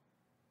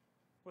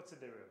 What's a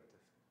derivative?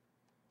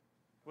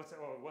 What's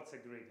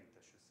a gradient, I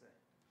should say?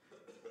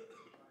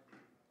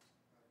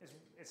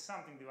 It's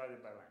something divided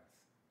by length.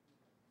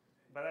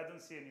 But I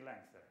don't see any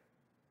length there.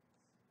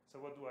 So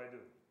what do I do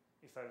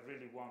if I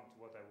really want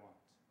what I want?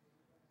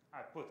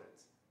 I put it.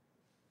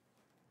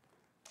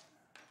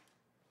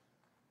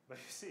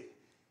 But you see,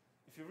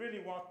 if you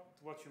really want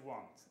what you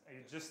want and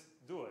you just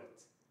do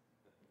it,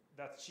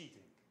 that's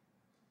cheating.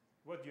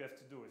 What do you have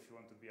to do if you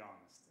want to be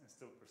honest and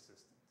still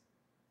persistent?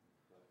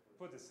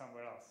 Put it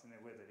somewhere else in a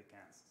way that it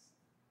cancels.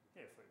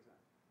 Here, for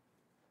example.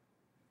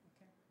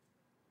 Okay.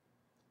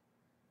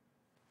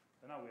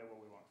 So now we have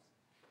what we want.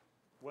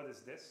 What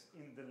is this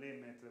in the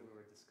limit that we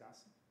were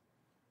discussing?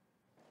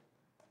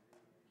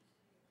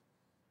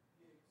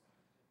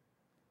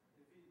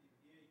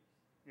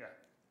 Yeah.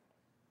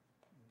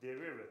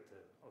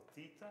 Derivative of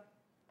theta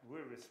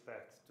with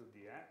respect to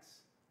the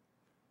x.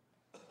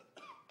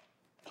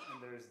 And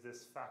there is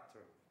this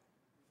factor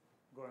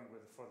going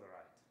with the further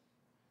right,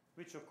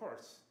 which of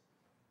course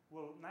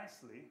will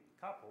nicely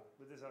couple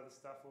with this other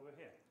stuff over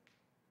here.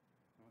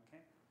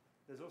 Okay?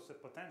 There's also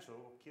a potential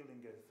of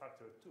killing a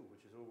factor of 2,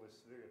 which is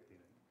always very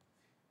appealing.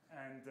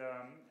 And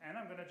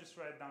I'm going to just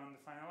write down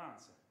the final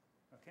answer.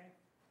 Okay?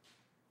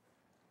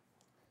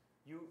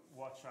 You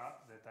watch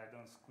out that I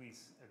don't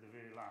squeeze at the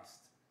very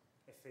last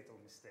a fatal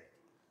mistake.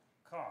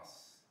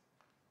 Cos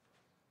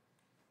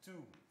 2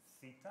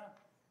 theta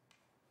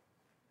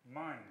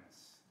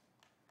minus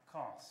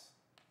cos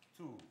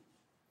 2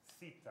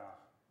 theta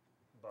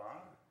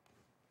bar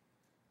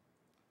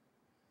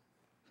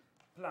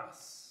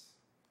plus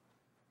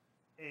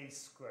a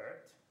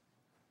squared,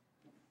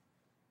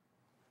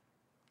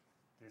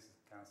 this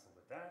is cancelled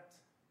with that,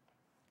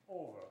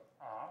 over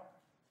r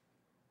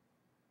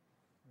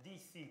d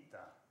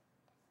theta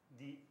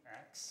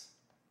dx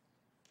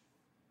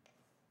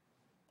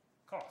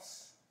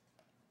cos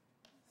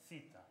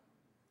theta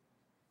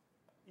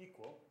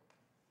equal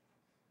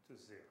to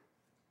 0.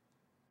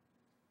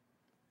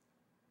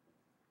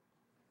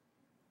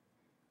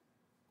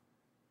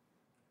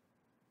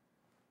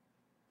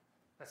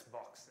 Let's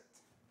box it.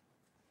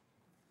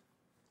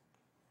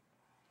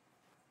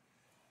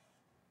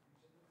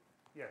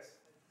 Yes.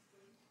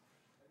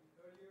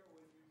 Earlier,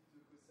 when you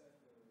did the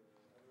cosine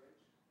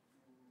average,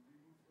 you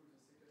removed all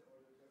the second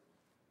order term.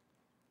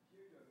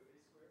 Here you have a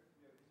squared.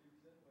 Do you have any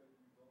reason why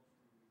you don't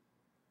do?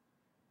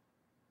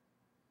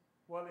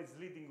 Well, it's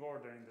leading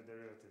order in the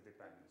derivative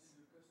dependence.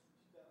 The cos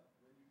 2 theta,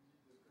 when you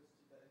did the cos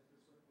theta n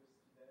plus 1 cos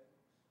theta n,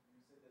 you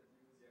said that it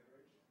was the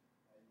average.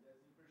 I have the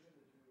impression that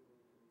you got rid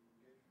of the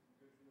second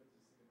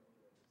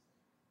order.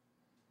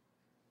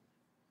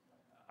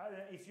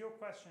 If your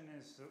question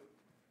is,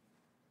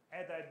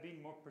 had I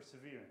been more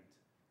perseverant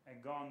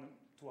and gone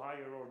to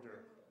higher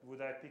order, would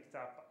I picked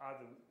up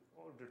other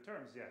order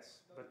terms?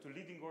 Yes. But to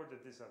leading order,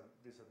 these are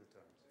the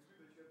terms. I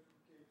agree, but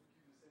you have to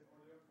keep the same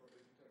order for the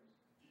two terms.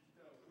 G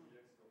theta will be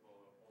x over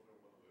order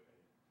 1 over a.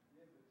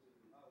 Yeah, but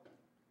how?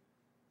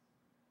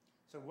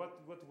 So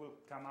what will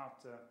come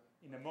out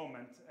in a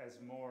moment as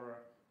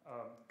more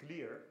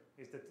clear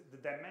is that the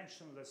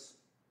dimensionless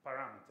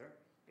parameter,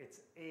 it's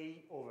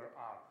a over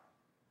r.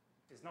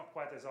 It's not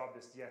quite as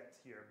obvious yet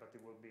here, but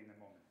it will be in a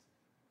moment.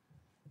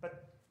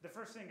 But the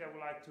first thing I would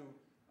like to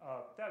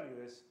tell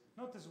you is,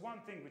 notice one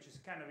thing which is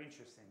kind of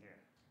interesting here.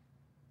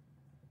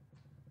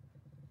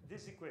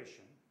 This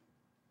equation,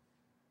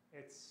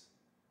 it's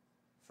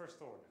first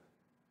order.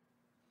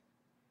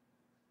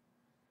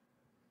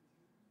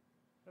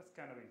 That's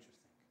kind of interesting.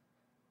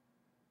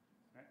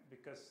 Right?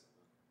 Because,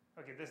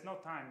 okay, there's no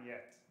time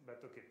yet,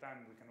 but okay,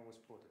 time we can always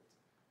put it.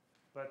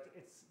 But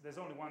there's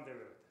only one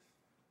derivative.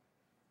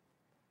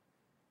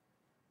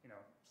 You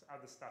know,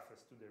 other stuff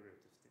has two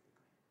derivatives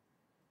typically.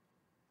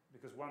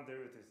 Because one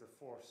derivative is the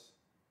force.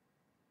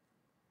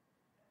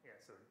 Yeah,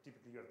 so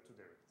typically you have two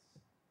derivatives.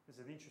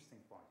 It's an interesting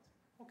point.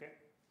 Okay,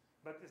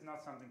 but it's not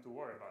something to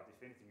worry about.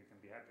 If anything, you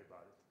can be happy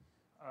about it.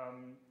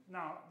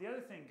 Now, the other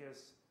thing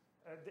is,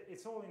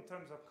 it's all in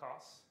terms of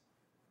cos.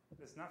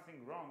 There's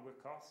nothing wrong with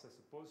cos, I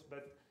suppose,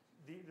 but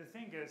the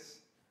thing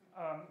is,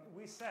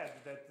 we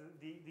said that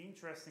the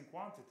interesting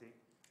quantity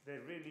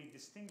that really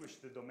distinguished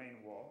the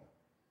domain wall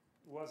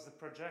was the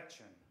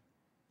projection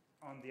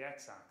on the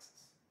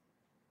x-axis,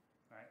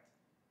 right?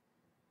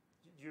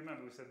 Do you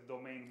remember we said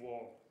domain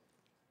wall?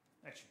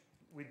 Actually,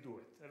 we do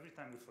it. Every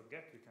time we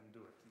forget, we can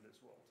do it in this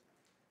world.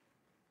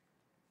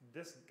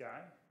 This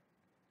guy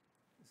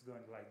is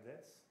going like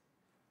this.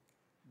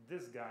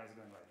 This guy is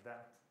going like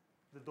that.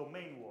 The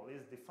domain wall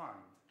is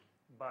defined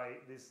by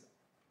this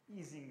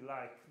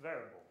Ising-like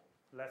variable,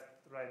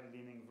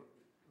 left-leaning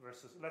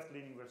versus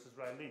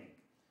right-leaning.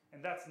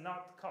 And that's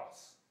not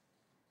cos,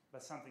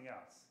 but something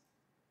else.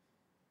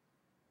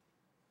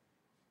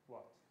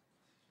 What?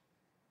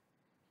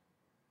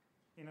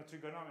 You know,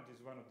 trigonometry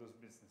is one of those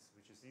businesses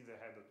which is either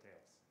head or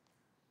tails.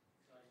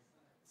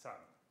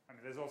 Sine. I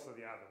mean, there's also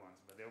the other ones,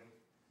 but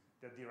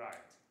they're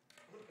derived.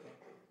 Okay.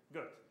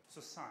 Good. So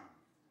sine.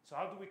 So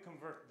how do we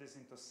convert this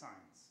into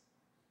sines?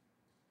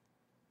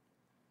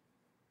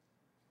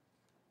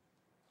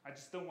 I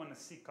just don't want to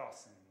see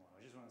cos anymore.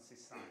 I just want to see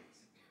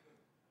sines.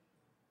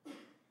 If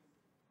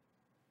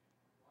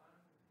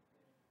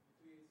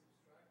we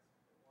subtract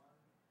 1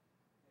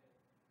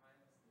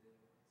 minus the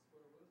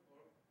square root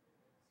or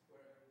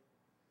square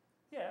everything.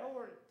 Yeah,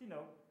 or,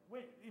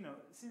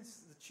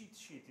 since the cheat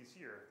sheet is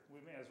here,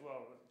 we may as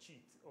well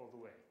cheat all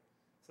the way.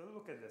 So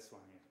look at this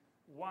one here.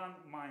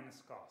 1 minus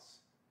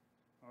cos.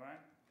 All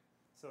right?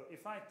 So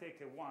if I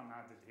take a 1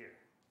 added here,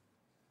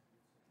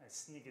 I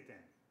sneak it in,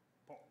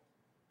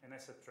 and I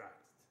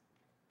subtract it.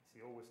 See,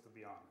 always to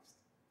be honest.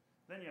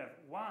 Then you have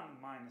 1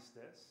 minus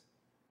this,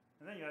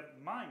 and then you have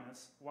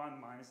minus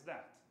 1 minus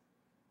that.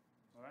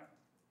 All right?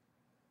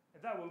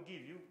 And that will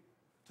give you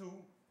 2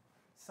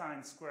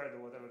 sine squared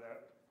or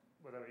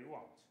whatever you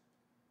want.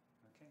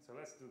 Okay, so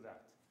let's do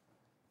that.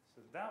 So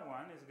that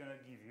one is going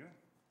to give you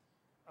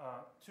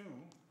 2.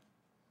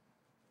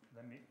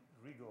 Let me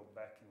re-go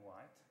back in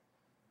white.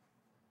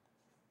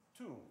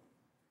 2.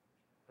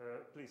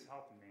 Please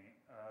help me.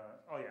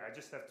 Oh yeah, I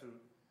just have to.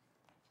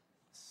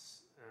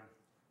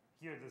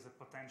 Here there's a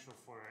potential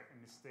for a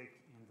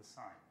mistake in the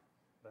sign,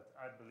 but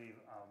I believe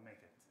I'll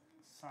make it.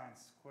 Sine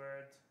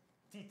squared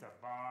theta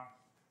bar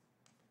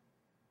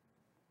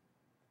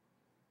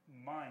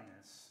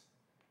minus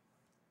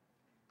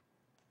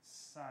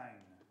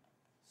sine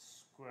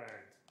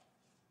squared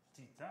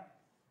theta.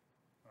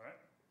 All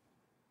right?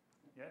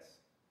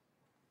 Yes?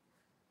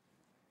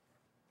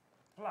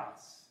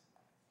 Plus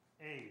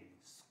a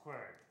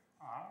squared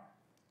r.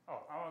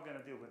 Oh, how am I going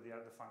to deal with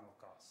the final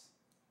cos?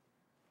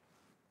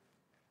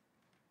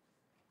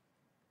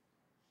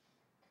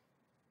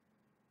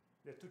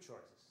 There are 2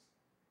 choices.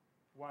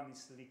 One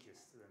is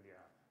leakiest than the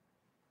other.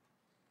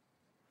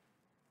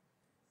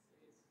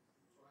 It's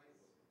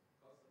twice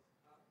cos of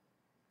r.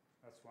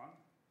 That's one.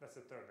 That's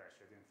the third,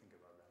 actually. I didn't think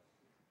about that.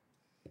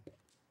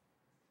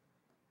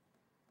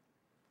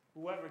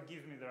 Whoever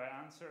gives me the right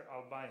answer,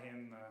 I'll buy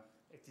him a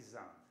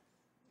tisane.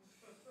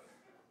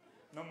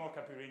 No more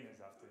caipirinhas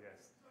after,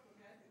 yes.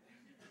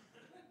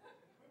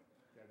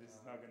 Yeah, this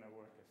is not going to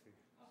work, I think.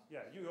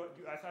 Yeah,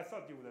 I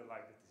thought you would have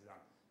liked the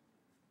tisane.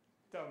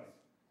 Tell me.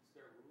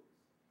 Square root.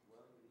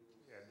 Well,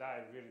 Yeah, that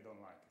I really don't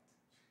like it.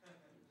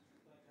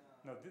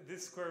 No,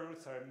 these square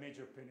roots are a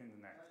major pain in the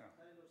neck. No.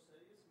 Taylor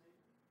series,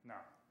 maybe? No.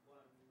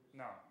 1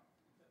 No.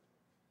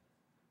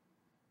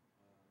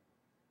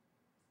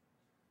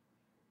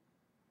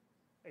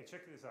 Hey,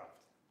 check this out.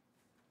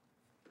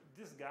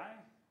 This guy,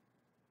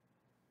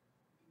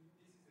 This is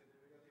the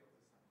derivative of the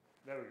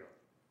sine. there we go.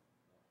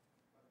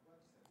 But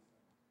what is a sine?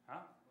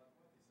 Huh? What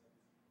is a sine?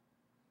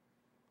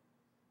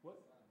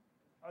 What?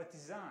 Oh,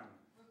 tisane.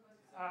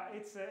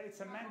 It's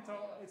a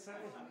mental. It's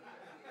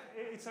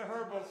a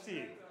herbal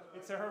tea.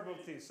 It's a herbal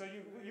tea. So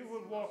you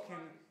will walk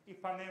in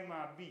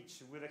Ipanema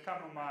Beach with a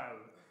chamomile,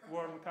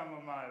 warm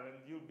chamomile,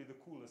 and you'll be the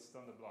coolest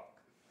on the block.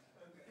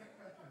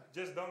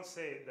 Just don't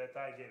say that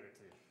I gave it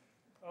to you.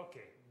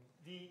 Okay,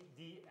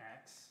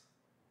 dx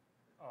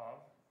of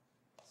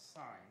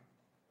sine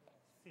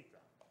theta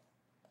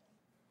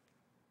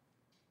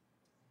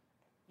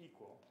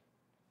equal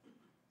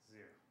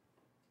 0.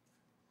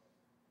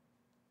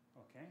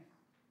 Okay.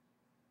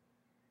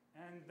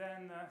 And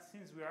then,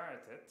 since we are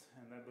at it,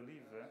 and I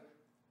believe,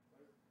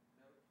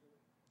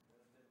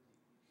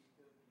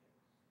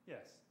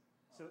 yes.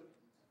 So,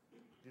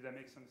 did I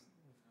make some?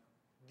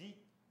 D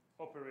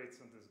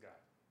operates on this guy.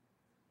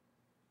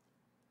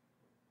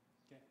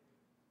 Okay.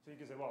 So you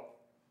can say, well,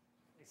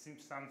 it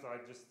sounds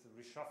like just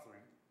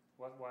reshuffling.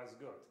 What was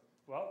good?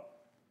 Well,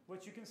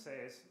 what you can say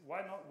is,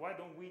 why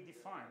don't we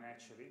define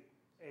actually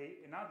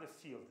another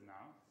field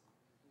now,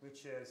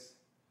 which is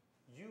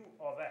u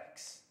of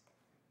x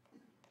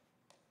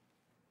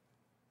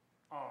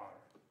r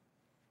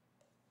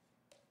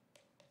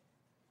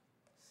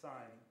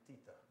sine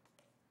theta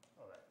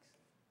of x.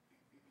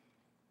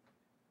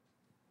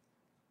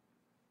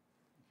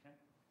 Okay?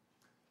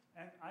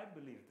 And I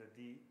believe that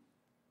the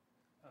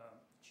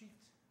cheat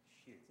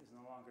sheet is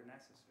no longer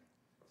necessary.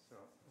 So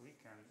we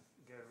can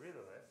get rid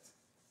of it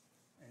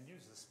and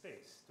use the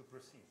space to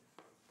proceed.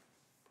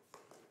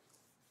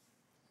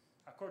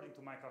 According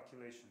to my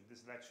calculation,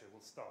 this lecture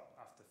will stop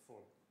after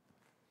 4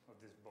 of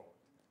this board.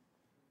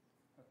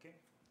 Okay?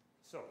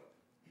 So,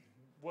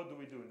 what do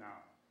we do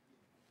now?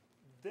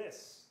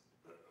 This,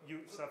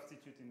 you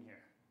substitute in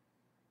here.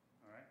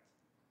 All right?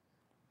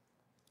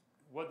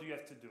 What do you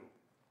have to do?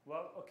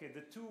 Well, okay,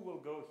 the 2 will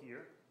go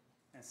here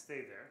and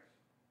stay there.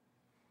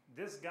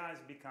 These guys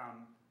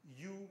become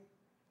u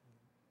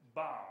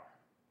bar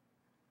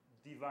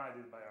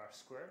divided by r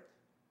squared,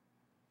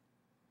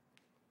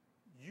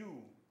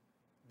 u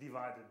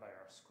divided by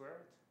r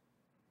squared.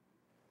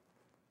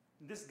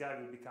 This guy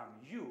will become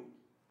u,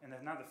 and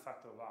another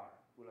factor of r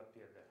will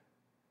appear there.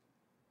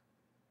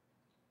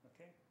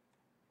 Okay?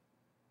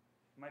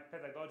 My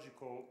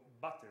pedagogical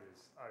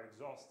batteries are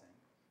exhausting,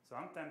 so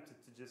I'm tempted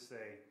to just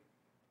say,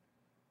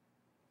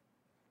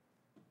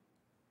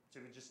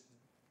 should we just,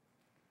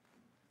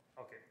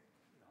 okay,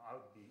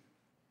 I'll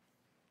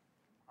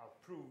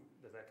prove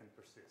that I can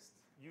persist.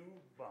 U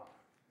bar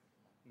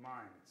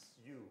minus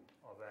u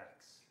of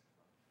x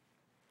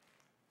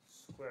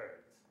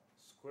squared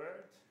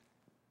squared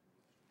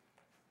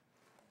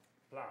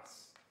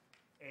plus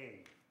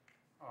a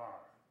r.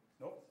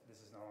 Nope, this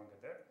is no longer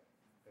there.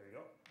 There you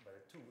go. But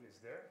a 2 is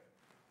there.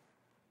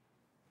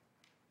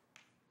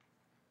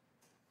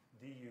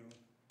 du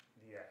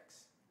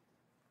dx.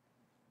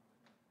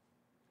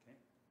 Okay.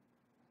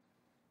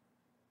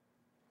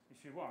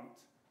 If you want,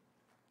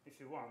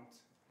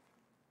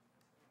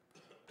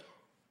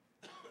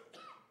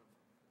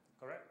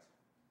 correct?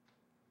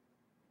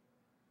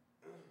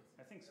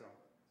 I think so.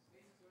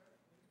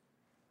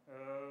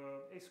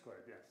 A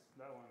squared, yes,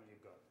 that one you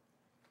got.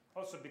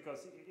 Also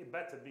because it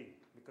better be,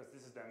 because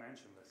this is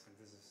dimensionless and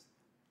this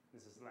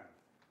is length.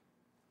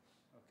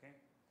 Okay,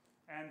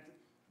 and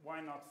why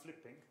not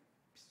flipping?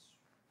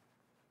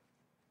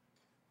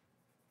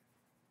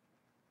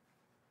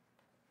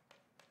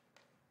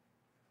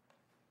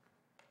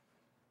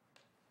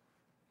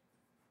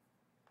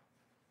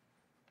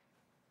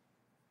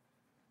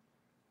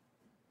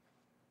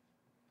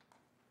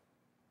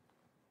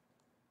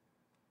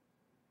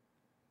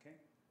 Okay,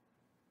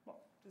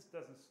 well, this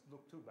doesn't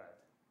look too bad,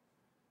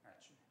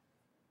 actually.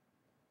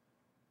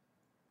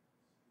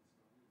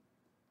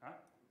 Huh?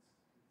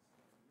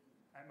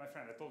 My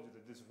friend, I told you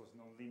that this was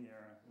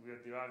nonlinear. We are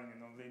deriving a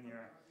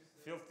nonlinear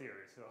field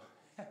theory, so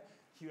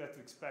you had to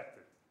expect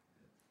it.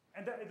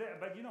 And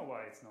but you know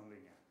why it's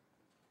nonlinear?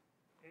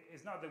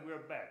 It's not that we're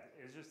bad.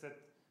 It's just that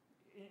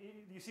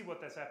you see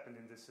what has happened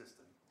in this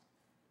system.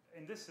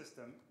 In this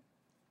system,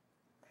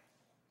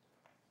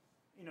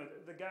 you know,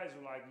 the guys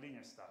who like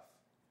linear stuff,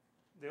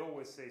 they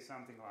always say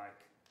something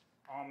like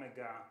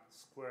omega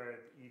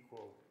squared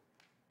equal.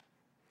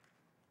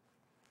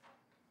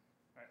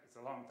 Right? It's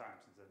a long time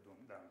since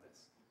I've done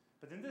this.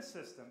 But in this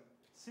system,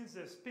 since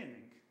they're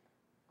spinning,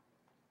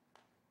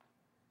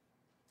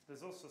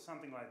 there's also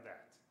something like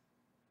that.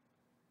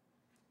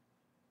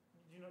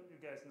 You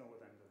guys know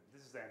what I'm doing.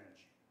 This is the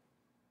energy.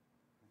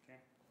 Okay?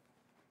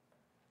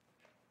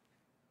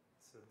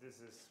 So this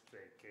is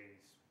say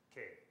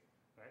K,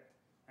 right?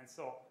 And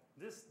so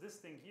this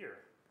thing here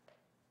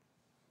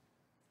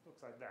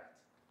looks like that.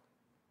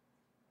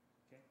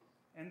 Okay?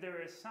 And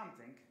there is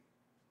something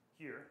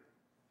here.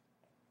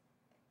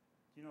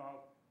 Do you know how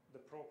the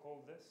pro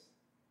called this?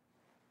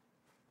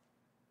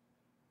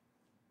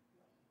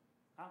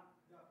 Huh?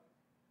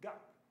 Gap.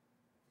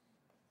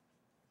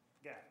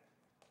 Gap.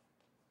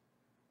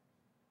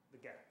 The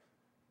gap.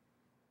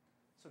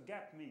 So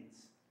gap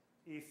means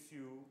if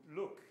you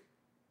look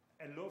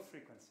at low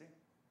frequency,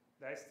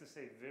 that is to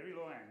say very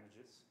low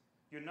energies,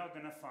 you're not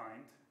going to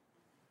find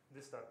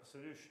this type of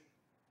solution,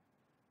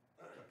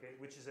 okay,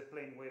 which is a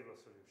plain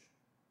waveless solution.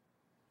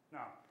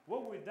 Now,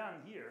 what we've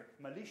done here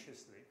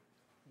maliciously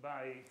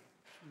by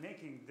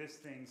making these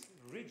things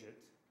rigid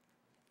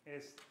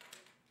is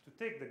to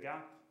take the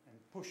gap and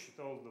push it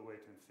all the way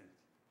to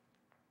infinity.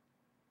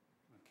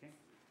 Okay?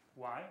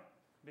 Why?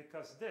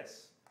 Because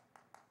this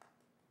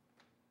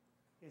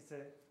is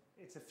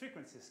it's a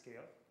frequency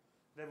scale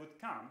that would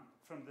come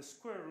from the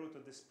square root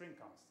of the spring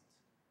constant.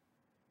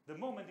 The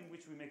moment in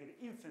which we make it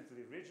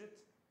infinitely rigid,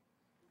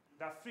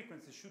 that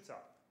frequency shoots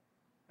up.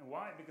 And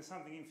why? Because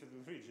something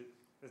infinitely rigid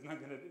is not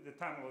going to be the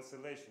time of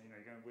oscillation,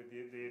 with the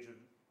age of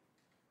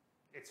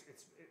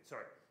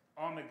sorry,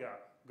 omega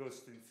goes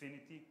to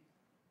infinity,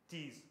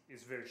 t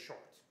is very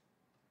short,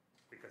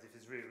 because if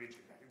it's very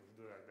rigid, it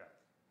will do like that.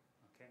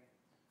 Okay?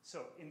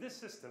 So in this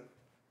system,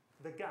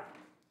 the gap,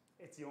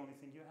 it's the only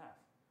thing you have.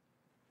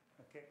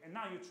 Okay? And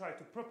now you try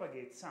to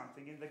propagate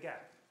something in the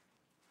gap.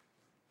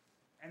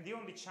 And the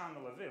only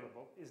channel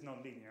available is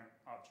nonlinear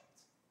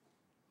objects.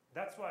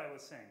 That's why I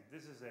was saying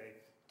this is a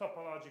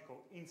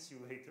topological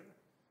insulator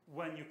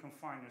when you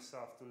confine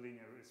yourself to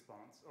linear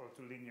response or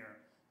to linear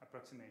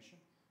approximation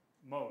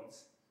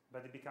modes,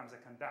 but it becomes a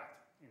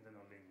conductor in the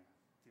nonlinear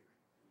theory.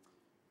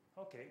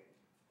 Okay,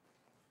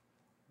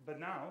 but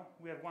now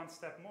we have one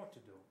step more to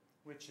do,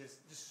 which is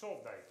just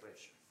solve that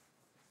equation.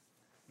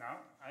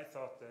 Now, I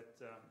thought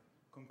that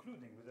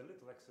concluding with a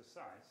little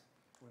exercise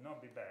would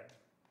not be bad.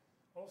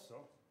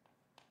 Also,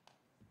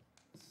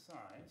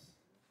 size,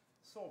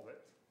 solve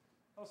it.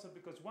 Also,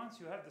 because once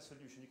you have the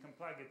solution, you can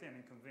plug it in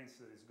and convince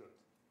that it's good.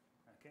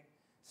 Okay?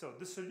 So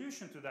the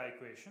solution to that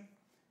equation,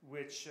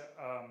 which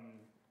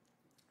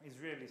is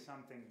really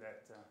something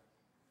that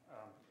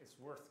is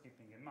worth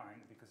keeping in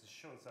mind because it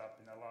shows up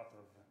in a lot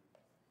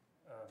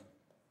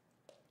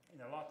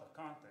of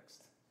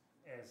context,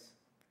 is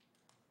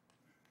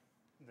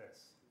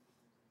this.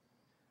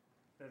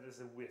 That is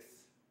a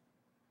width.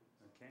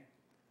 Okay?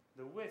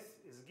 The width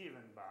is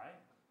given by,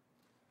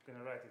 I'm going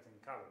to write it in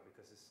color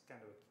because it's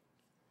kind of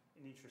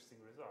an interesting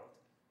result.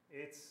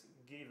 It's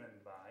given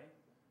by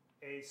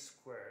a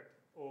squared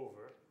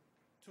over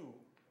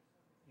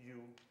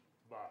 2u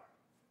bar.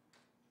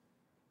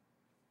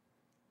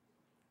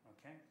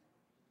 Okay?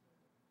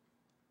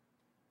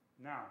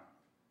 Now,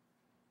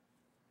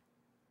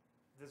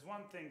 there's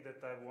one thing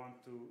that I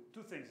want to,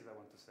 two things that I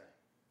want to say.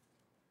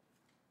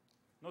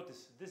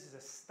 Notice, this is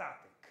a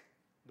static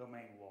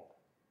domain wall.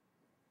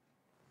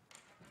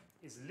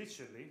 It's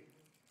literally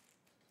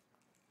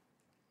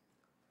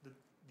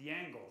the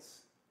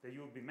angles that you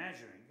will be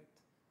measuring it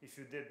if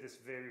you did this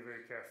very,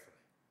 very carefully.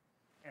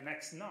 And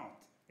x naught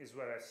is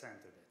where I've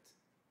centered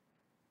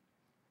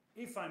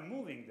it. If I'm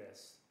moving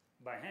this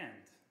by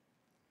hand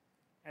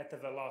at a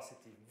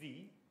velocity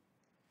v,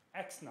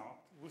 x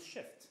naught will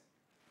shift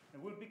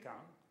and will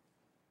become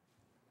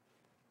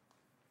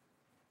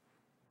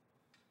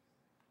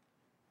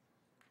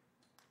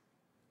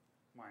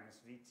minus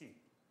vt. It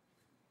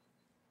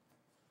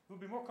would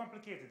be more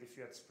complicated if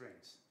you had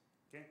springs.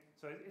 Okay?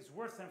 So it's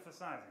worth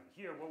emphasizing.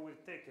 Here what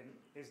we've taken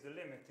is the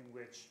limit in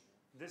which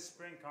this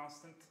spring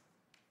constant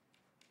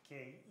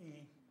Ke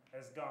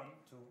has gone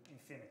to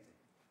infinity.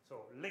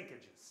 So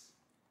linkages.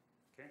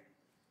 Okay?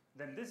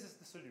 Then this is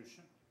the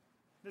solution.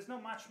 There's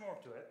not much more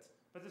to it,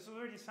 but there's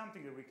already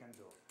something that we can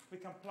do. We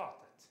can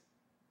plot it.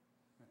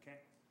 Okay?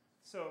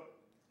 So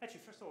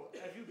actually, first of all,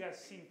 have you guys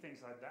seen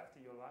things like that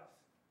in your life?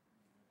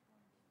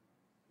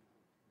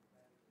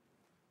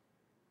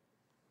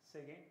 Say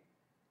again?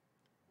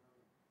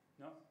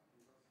 No?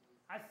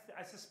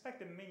 I suspect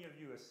that many of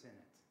you have seen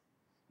it.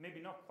 Maybe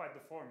not quite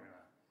the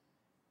formula.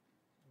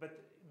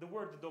 But the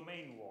word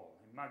domain wall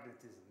in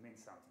magnetism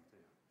means something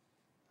to you.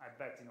 I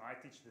bet, I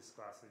teach this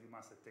class, so you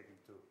must have taken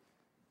to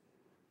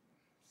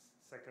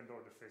second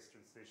order phase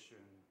transition,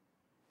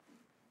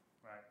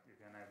 right? You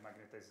can have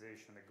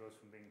magnetization that goes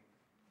from being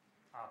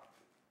up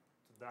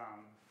to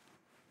down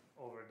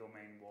over a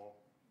domain wall.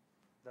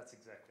 That's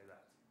exactly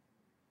that.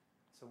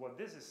 So what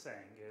this is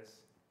saying is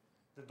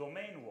the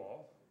domain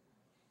wall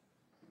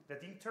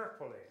that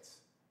interpolates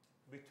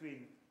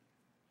between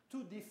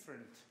two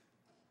different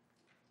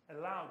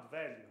allowed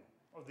value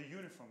of the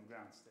uniform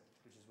ground state,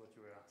 which is what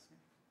you were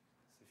asking.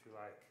 So if you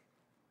like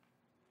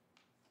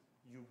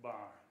u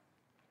bar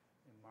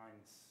and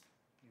minus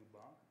u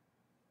bar,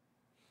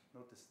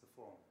 notice the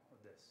form of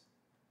this.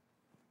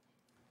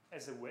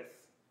 As a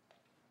width,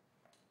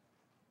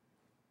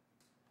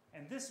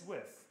 and this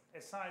width,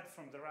 aside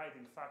from the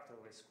writing factor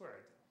of a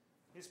squared,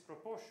 is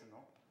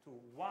proportional to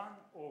 1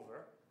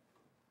 over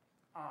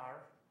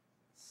r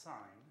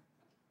sine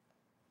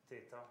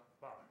theta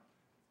bar.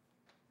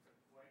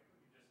 Why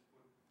couldn't you just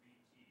put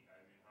VT?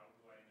 I mean, how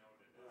do I know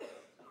that this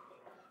is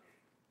propagated?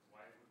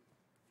 Why would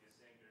you're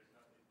saying there's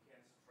nothing, it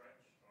can't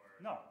stretch or?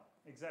 No,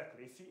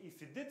 exactly.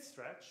 If you did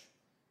stretch,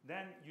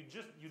 then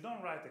you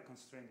don't write a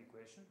constraint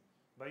equation,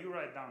 but you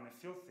write down a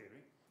field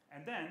theory,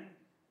 and then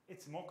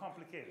it's more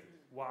complicated.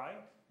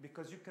 Why?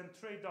 Because you can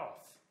trade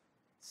off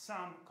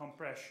some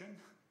compression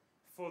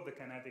for the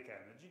kinetic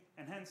energy,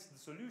 and hence the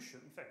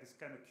solution, in fact, it's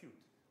kind of cute,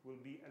 will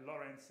be a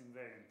Lorentz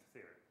invariant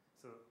theory.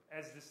 So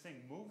as this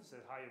thing moves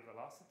at higher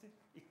velocity,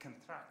 it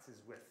contracts its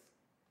width.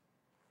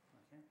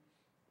 Okay?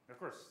 Of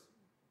course,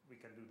 we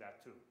can do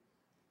that too.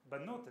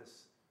 But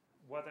notice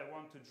what I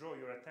want to draw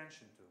your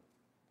attention to.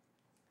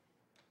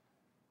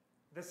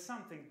 There's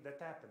something that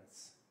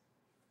happens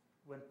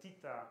when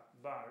theta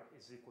bar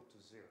is equal to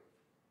 0.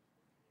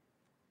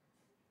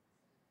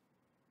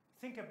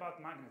 Think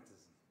about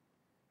magnetism.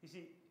 You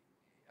see,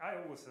 I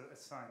always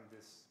assign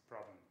this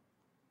problem.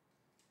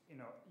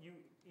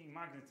 In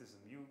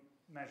magnetism, you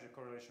measure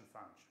correlation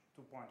function,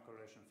 2-point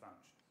correlation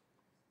function.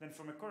 Then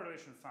from a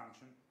correlation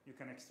function, you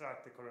can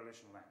extract the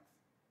correlation length.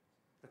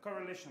 The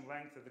correlation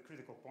length at the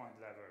critical point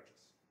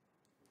diverges.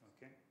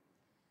 Okay?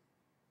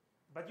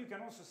 But you can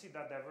also see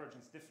that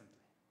divergence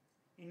differently.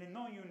 In a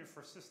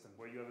non-uniform system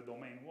where you have a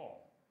domain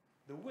wall,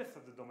 the width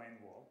of the domain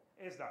wall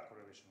is that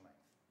correlation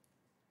length.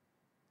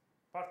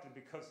 Partly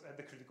because at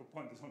the critical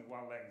point there's only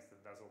one length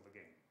that does all the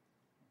game.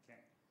 Okay?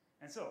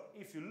 And so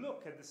if you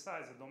look at the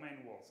size of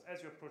domain walls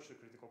as you approach the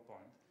critical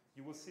point,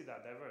 you will see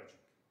that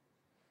diverging.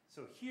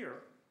 So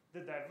here,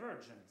 the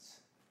divergence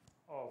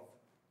of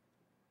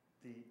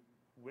the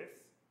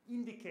width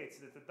indicates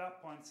that at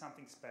that point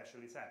something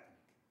special is happening.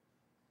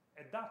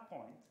 At that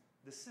point,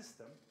 the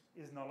system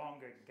is no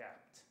longer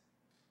gapped.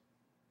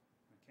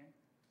 Okay?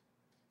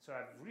 So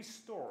I've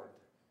restored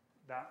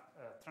that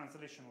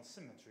translational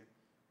symmetry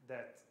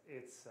that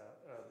it's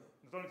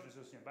not only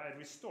translational, but I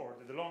restored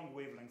the long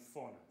wavelength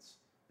phonons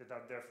that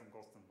are there from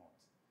Goldstone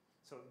modes.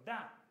 So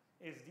that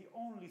is the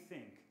only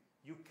thing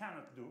you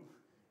cannot do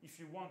if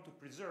you want to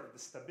preserve the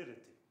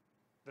stability,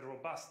 the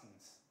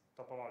robustness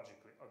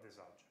topologically of this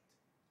object.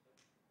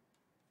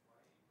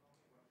 Why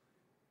only one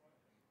critical point?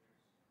 I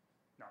mean,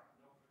 there's No.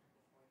 no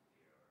critical point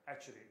here.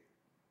 Actually,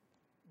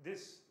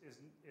 this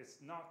is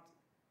not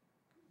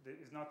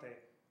a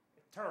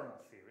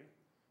thermal theory,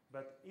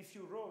 but if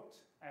you wrote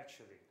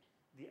actually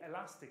the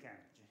elastic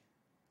energy,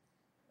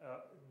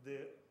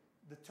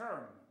 the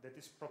term that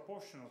is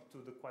proportional to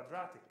the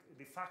quadratic,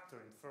 the factor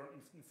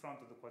in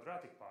front of the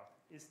quadratic part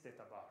is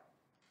theta bar.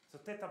 So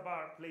theta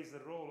bar plays the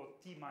role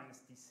of T minus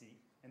Tc,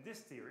 and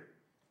this theory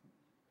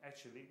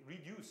actually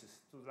reduces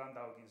to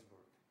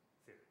Landau-Ginzburg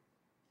theory.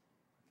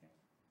 Okay?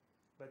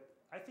 But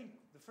I think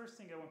the first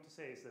thing I want to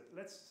say is that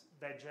let's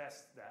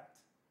digest that,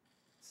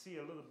 see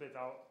a little bit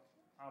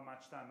how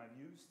much time I've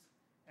used,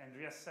 and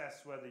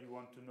reassess whether you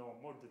want to know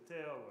more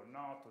detail or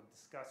not, or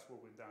discuss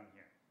what we've done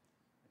here.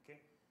 Okay?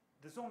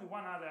 There's only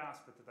one other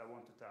aspect that I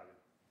want to tell you.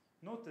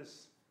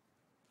 Notice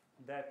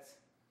that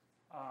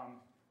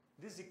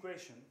this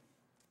equation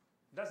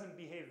doesn't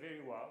behave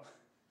very well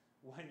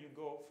when you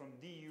go from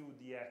du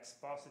dx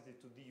positive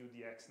to du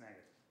dx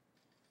negative.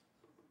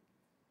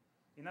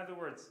 In other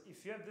words,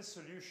 if you have this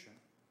solution,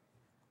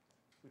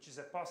 which is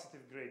a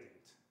positive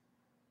gradient,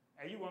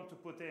 and you want to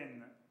put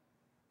in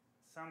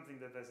something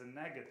that has a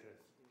negative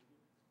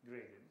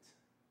gradient,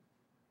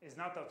 it's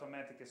not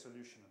automatically a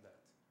solution of that.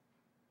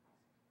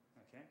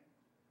 Okay?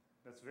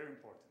 That's very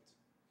important.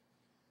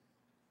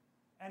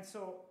 And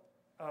so,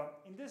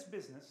 in this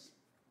business,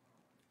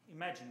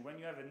 imagine when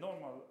you have a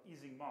normal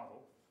Ising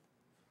model,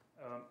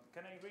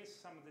 can I erase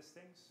some of these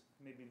things?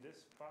 Maybe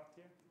this part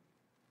here?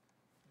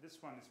 This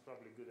one is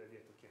probably a good idea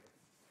to keep.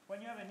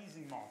 When you have an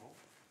Ising model,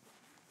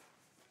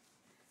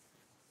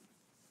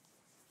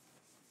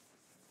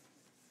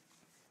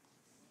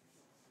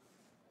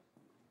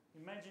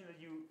 imagine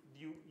that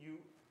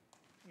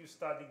you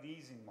study the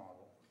Ising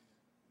model.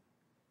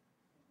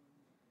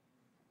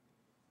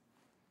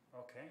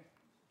 Okay?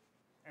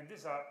 And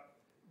these are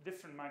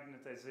different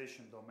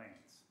magnetization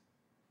domains.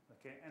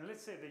 Okay? And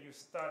let's say that you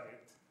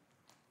studied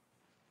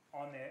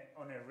on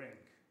a ring.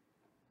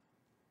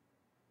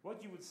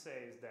 What you would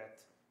say is that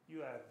you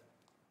have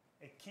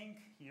a kink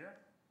here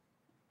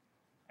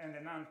and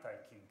an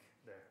anti-kink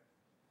there.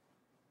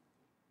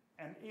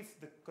 And if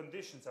the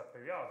conditions are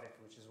periodic,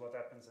 which is what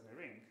happens in a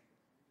ring,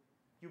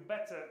 you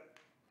better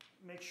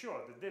make sure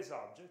that this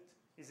object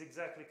is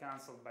exactly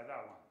cancelled by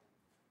that one.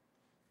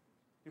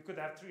 You could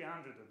have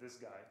 300 of this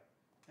guy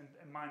and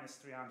minus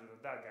 300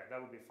 of that guy. That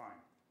would be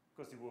fine,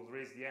 because it will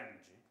raise the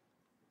energy.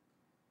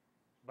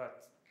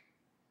 But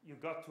you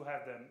got to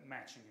have them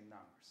matching in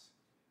numbers.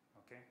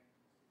 Okay?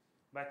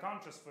 By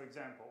contrast, for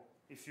example,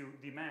 if you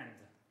demand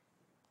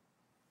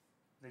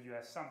that you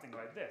have something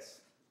like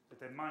this,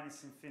 with a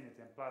minus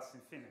infinity and plus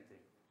infinity,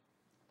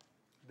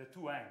 the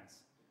two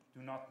ends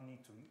do not need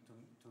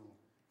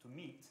to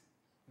meet,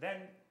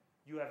 then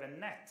you have a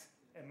net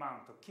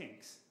amount of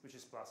kinks, which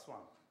is plus 1.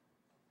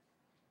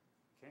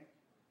 Okay?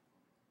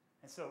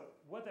 And so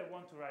what I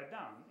want to write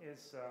down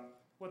is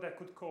what I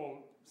could call,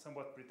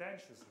 somewhat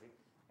pretentiously,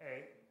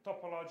 a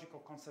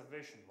topological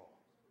conservation law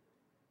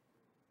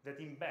that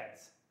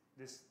embeds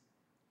this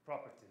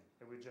property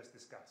that we just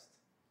discussed.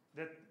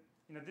 That,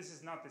 you know, this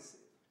is not this,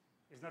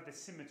 it's not the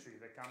symmetry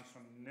that comes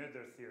from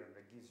Noether theorem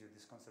that gives you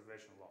this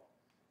conservation law.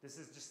 This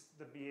is just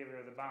the behavior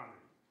of the boundary,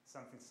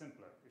 something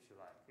simpler, if you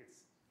like.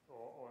 It's,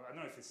 or I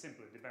don't know if it's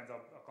simpler, it depends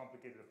how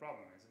complicated the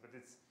problem is, but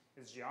it's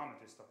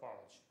geometry, it's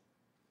topology.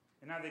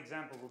 Another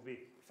example would be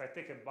if I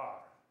take a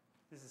bar,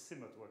 this is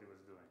similar to what he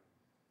was doing,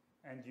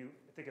 and you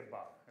take a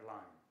bar, a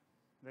line,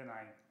 then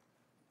I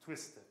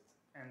twist it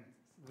and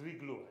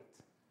re-glue it.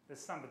 There's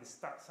something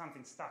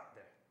stuck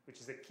there, which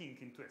is a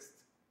kink in twist.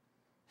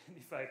 And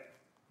if I've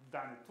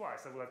done it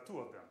twice, I will have two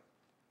of them,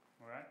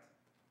 all right?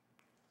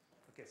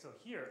 Okay, so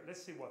here,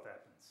 let's see what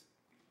happens.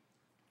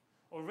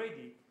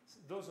 Already,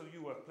 those of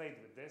you who have played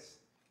with this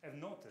have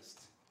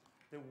noticed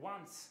that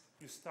once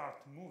you start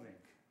moving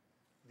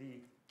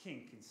the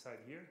kink inside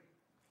here,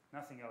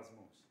 nothing else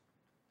moves.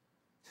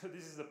 So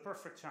this is the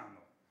perfect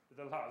channel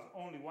that allows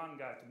only one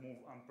guy to move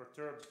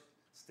unperturbed,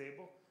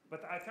 stable,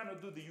 but I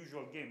cannot do the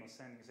usual game of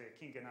sending, say,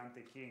 kink and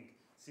anti-kink,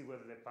 see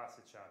whether they pass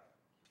each other.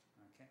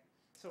 Okay?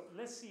 So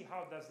let's see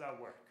how does that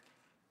work.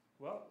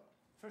 Well,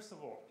 first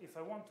of all, if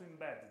I want to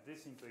embed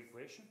this into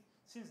equation,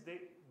 since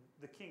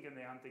the kink and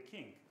the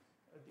anti-kink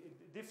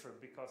differ,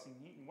 because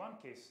in one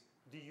case,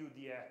 du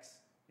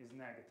dx is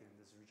negative in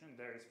this region,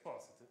 there is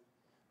positive.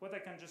 What I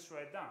can just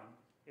write down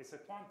is a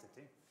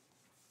quantity,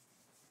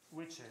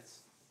 which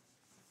is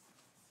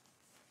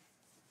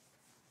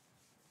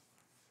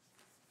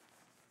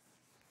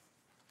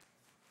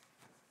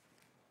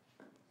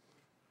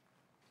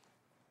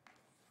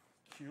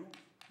Q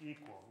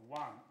equal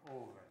 1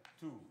 over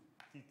 2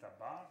 theta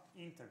bar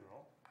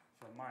integral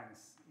from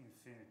minus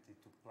infinity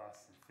to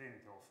plus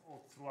infinity, or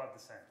throughout the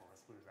sample,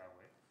 let's put it that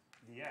way,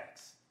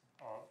 dx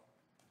of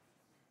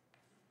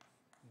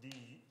du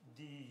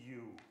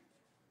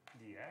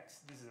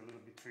dx, this is a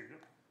little bit trivial,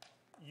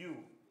 u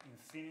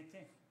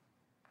infinity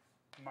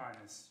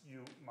minus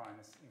u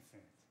minus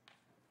infinity.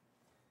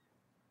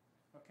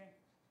 Okay?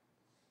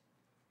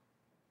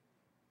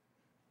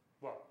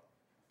 Well,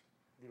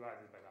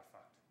 divided by that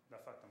factor.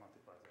 That factor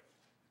multiplies it.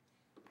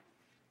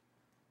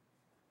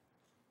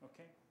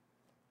 Okay?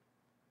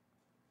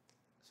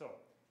 So,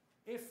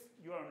 if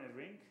you are on a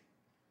ring,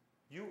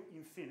 u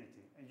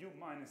infinity and u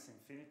minus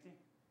infinity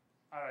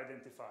are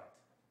identified.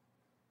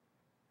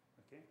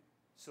 Okay?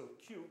 So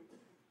Q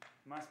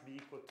must be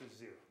equal to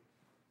 0.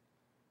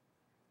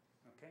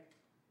 Okay?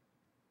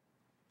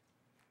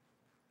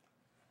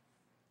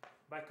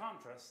 By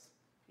contrast,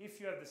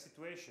 if you have the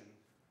situation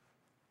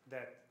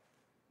that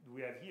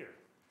we have here,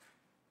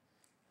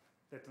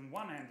 that on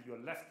one hand you're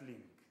left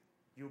leaning,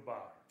 u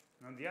bar,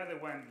 and on the other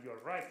hand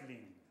you're right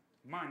leaning,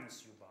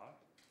 minus u bar,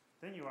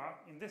 then you are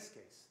in this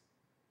case.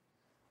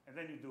 And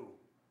then you do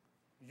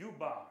u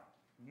bar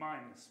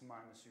minus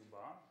u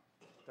bar,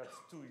 that's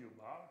 2u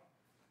bar,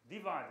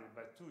 divided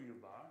by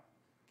 2u bar,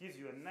 gives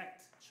you a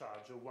net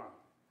charge of 1.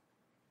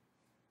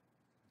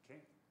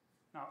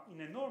 Now,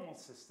 in a normal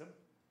system,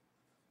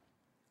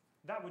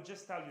 that would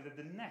just tell you that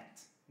the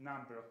net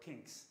number of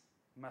kinks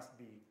must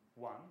be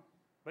 1,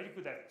 but you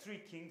could have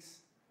 3 kinks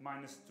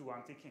minus 2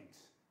 anti-kinks.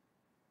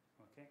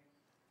 Okay?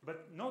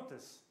 But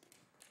notice,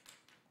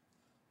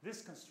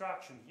 this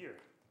construction here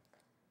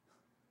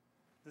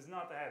does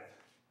not have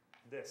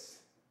this,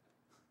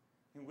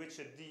 in which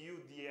a du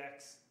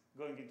dx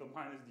going into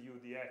minus du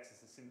dx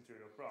is a symmetry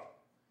of problem.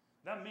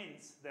 That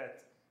means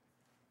that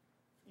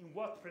in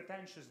what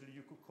pretentiously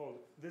you could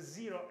call the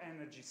zero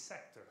energy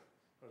sector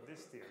of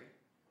this theory,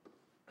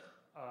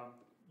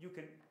 you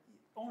can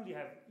only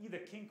have either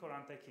kink or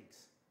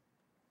anti-kinks,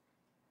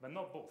 but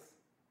not both.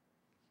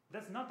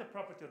 That's not a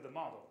property of the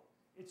model.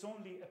 It's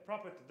only a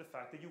property of the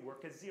fact that you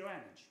work at zero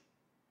energy.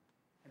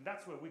 And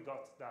that's where we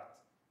got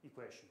that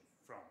equation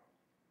from.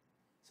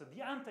 So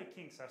the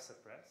anti-kinks are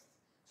suppressed.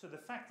 So the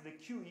fact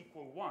that Q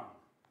equal 1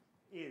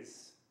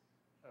 is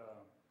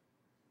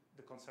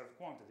the conserved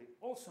quantity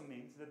also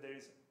means that there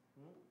is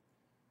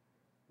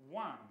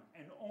one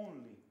and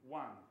only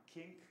one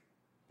kink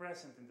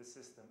present in the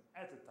system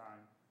at a time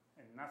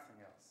and nothing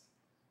else.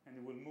 And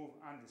it will move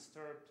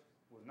undisturbed,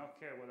 will not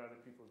care what other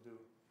people do.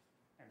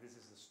 And this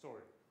is the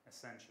story,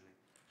 essentially,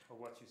 of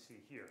what you see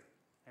here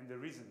and the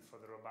reason for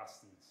the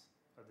robustness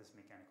of this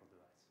mechanical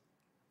device.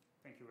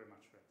 Thank you very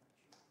much for your attention.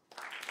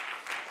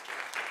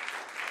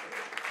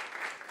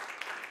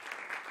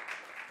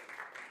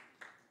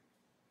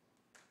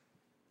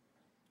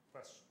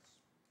 Questions?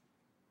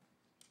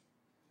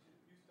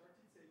 You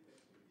started saying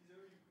that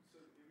either you could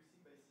solve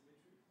everything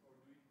by symmetry, or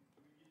doing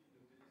it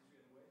in a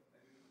pedestrian way.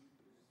 I mean,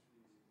 doing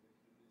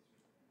pedestrian,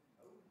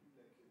 how would you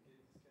get this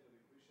kind of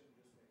equation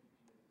just by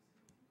looking at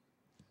the symmetry?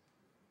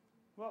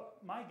 Well,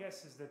 my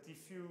guess is that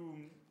if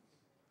you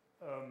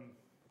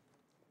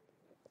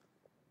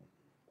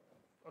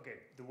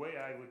okay, the way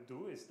I would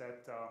do is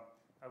that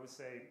I would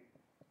say,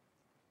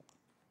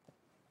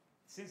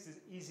 since this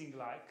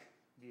Ising-like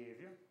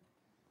behavior,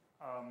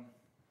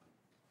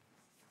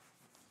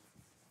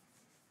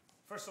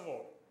 first of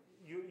all,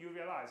 you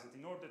realize that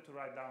in order to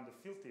write down the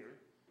field theory,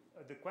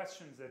 the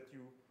questions that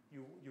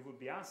you would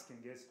be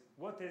asking is,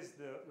 what is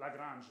the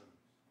Lagrangian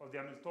or the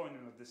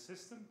Hamiltonian of the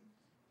system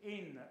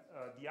in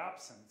the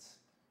absence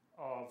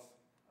of,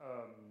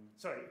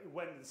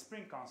 when the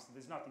spring constant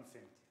is not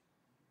infinity?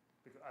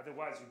 Because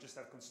otherwise you just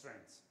have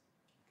constraints.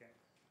 Okay?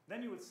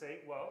 Then you would say,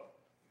 well,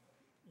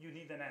 you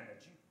need an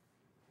energy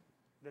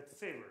that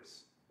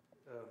favors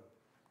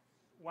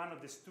one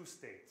of these two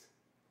states,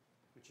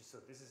 which is, so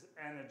this is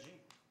energy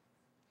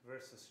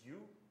versus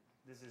U.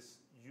 This is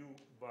U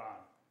bar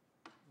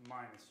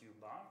minus U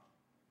bar.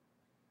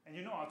 And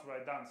you know how to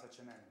write down such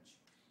an energy.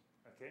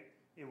 Okay?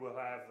 It will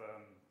have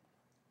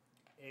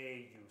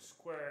AU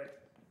squared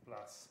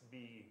plus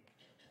B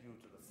U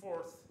to the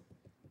fourth.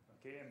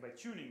 Okay? And by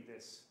tuning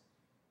this,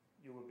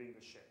 you will be in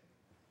good shape.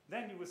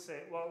 Then you would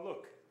say, well,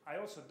 look, I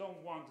also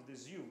don't want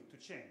this U to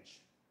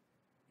change.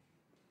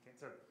 Okay?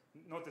 So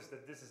notice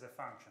that this is a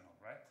functional,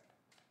 right?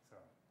 So,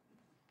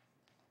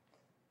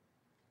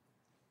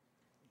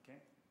 okay.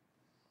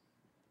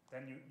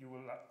 Then you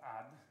will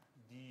add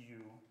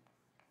du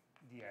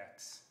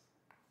dx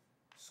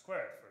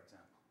squared, for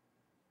example.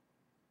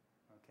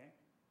 Okay.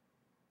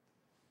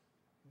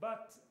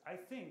 But I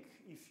think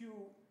if you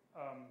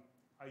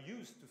are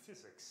used to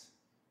physics,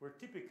 where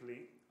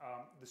typically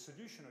the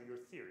solution of your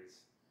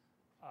theories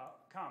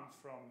come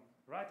from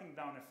writing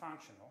down a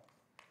functional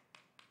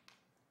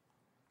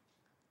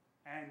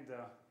and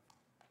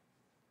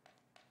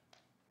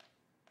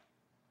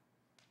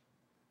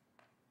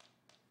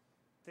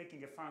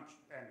taking a function,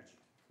 energy,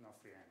 not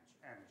free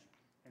energy,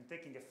 and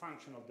taking a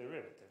functional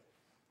derivative,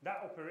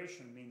 that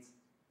operation means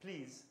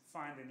please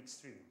find an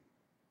extremum,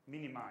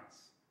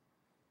 minimize.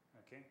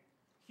 Okay?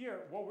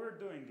 Here, what we're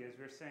doing is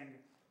we're saying,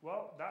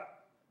 well,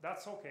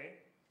 that's okay,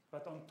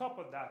 but on top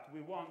of that,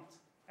 we want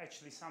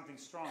actually something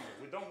stronger.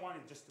 We don't want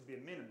it just to be a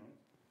minimum.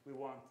 We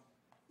want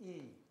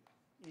E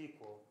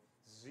equal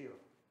 0.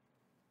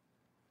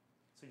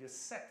 So you're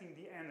setting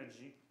the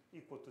energy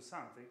equal to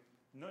something,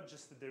 not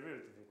just the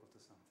derivative equal to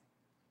something.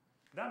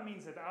 That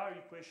means that our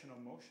equation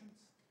of motions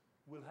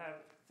will have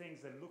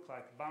things that look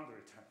like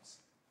boundary terms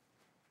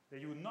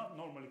that you would not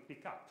normally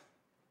pick up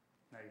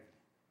naively.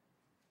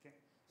 Okay?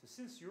 So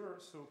since you're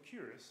so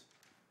curious,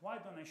 why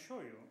don't I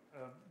show you?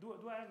 Do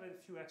I have a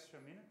few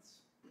extra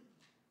minutes?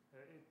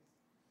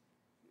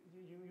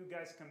 You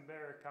guys can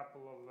bear a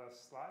couple of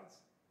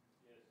slides?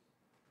 Yes.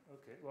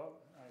 Okay, well,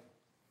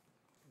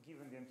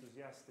 given the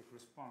enthusiastic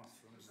response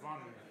from Svan,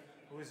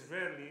 who is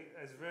rarely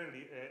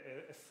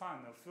a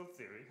fan of field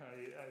theory,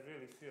 I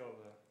really feel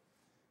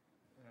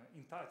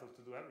entitled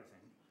to do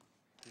everything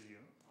to you.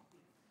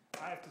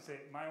 I have to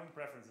say, my own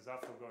preference is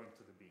after going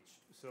to the beach,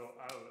 so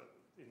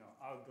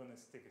I'm gonna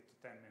stick it to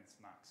 10 minutes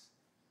max.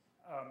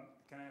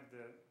 Can I have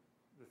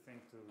the thing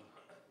to?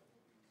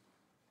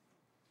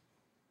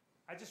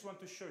 I just want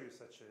to show you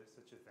such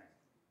a thing,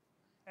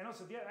 and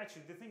also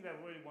actually the thing that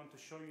I really want to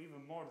show you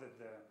even more than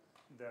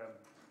the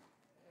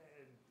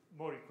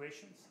more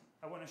equations.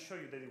 I want to show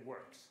you that it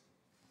works,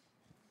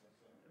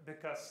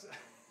 because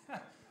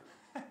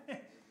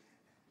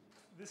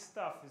This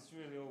stuff is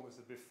really always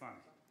a bit funny.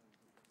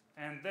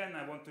 And then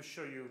I want to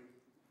show you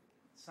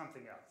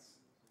something else.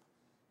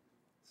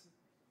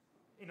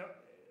 You know,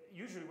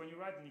 usually when you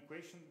write an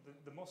equation,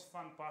 the most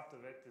fun part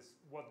of it is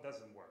what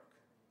doesn't work.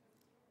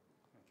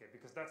 Okay,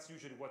 because that's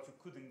usually what you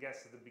couldn't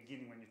guess at the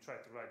beginning when you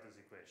try to write those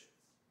equations.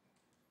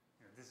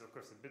 You know, this is, of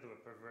course, a bit of a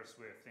perverse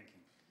way of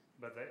thinking,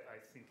 but I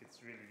think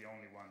it's really the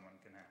only one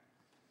can have.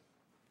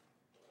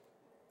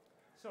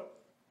 So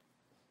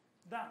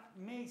that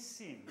may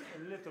seem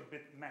a little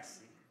bit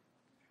messy,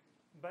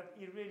 but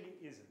it really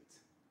isn't.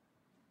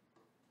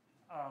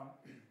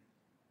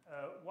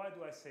 Why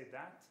do I say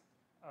that?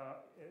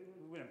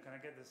 William, can I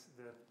get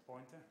the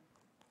pointer?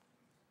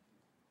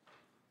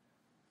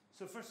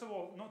 So first of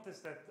all, notice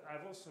that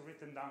I've also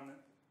written down...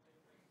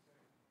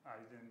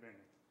 you didn't bring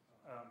it.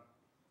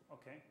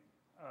 Okay.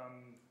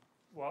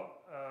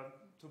 Well,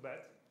 too bad.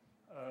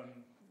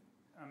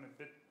 I'm a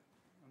bit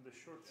on the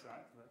short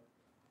side, but...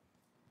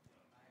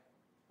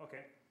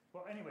 Okay.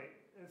 Well, anyway,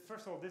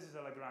 first of all, this is a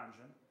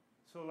Lagrangian.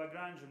 So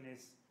Lagrangian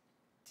is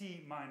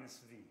T minus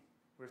V,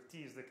 where T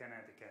is the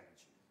kinetic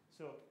energy.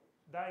 So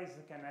that is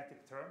the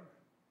kinetic term.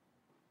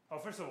 Oh,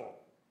 first of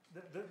all,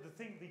 the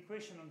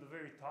equation on the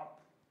very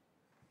top,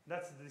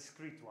 that's the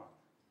discrete one.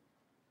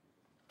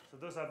 So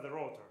those are the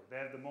rotor. They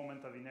have the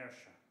moment of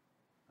inertia.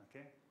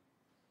 Okay?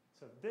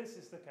 So this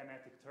is the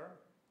kinetic term.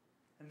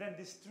 And then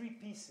these three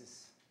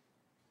pieces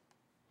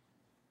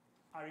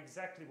are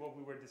exactly what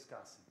we were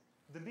discussing.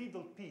 The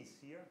middle piece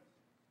here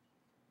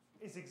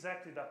is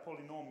exactly that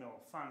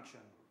polynomial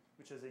function,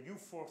 which has a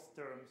u4th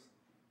terms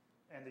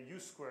and a u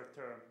squared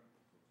term.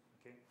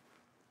 Okay?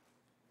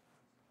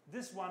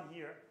 This one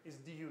here is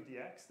du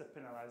dx that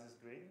penalizes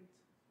gradient.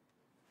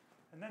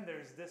 And then there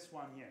is this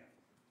one here.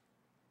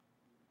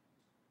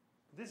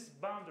 This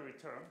boundary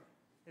term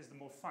is the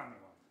more funny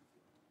one.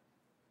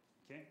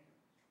 Okay?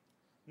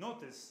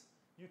 Notice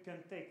you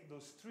can take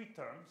those three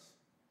terms,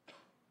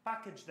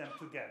 package them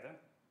together,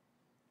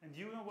 and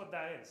you know what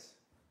that is?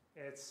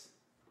 It's...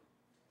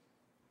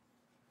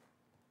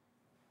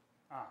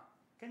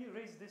 can you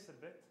raise this a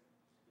bit?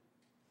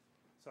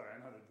 Sorry, I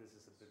know that this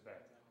is a bit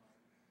bad.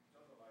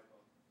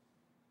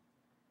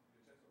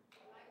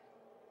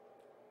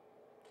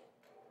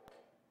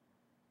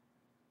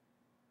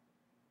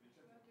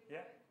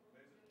 Yeah?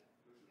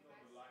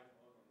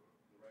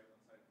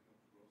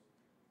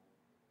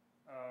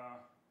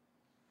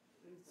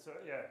 So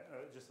yeah,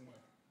 just a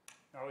moment.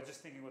 I was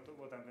just thinking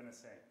what I'm going to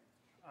say.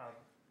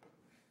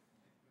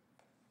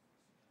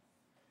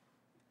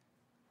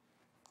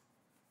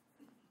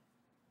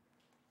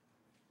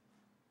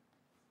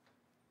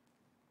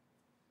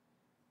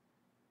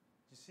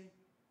 You see?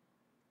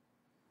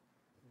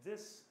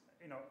 This,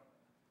 you know,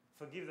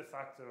 forgive the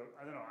factor,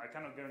 I don't know, I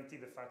cannot guarantee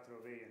the factor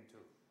of A and 2.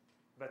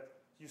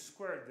 But you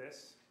square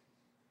this,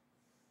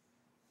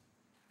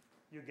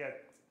 you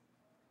get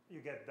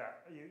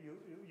that.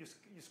 You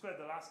square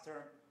the last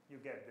term, you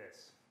get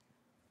this.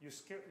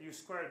 You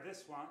square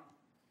this one,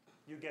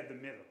 you get the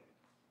middle.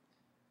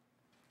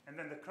 And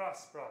then the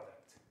cross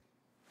product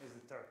is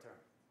the third term.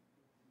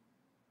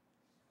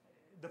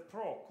 The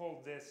pro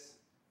called this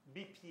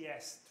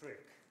BPS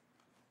trick.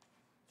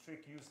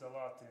 Trick used a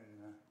lot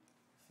in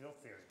field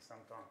theory, some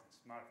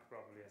contexts. Mark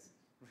probably has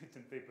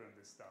written paper on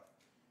this stuff.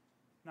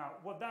 Now,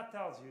 what that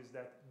tells you is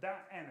that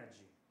that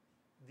energy,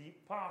 the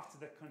part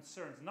that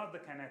concerns not the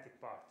kinetic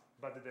part,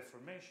 but the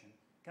deformation,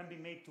 can be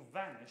made to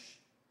vanish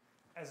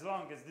as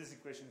long as this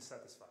equation is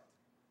satisfied.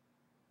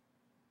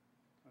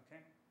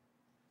 Okay?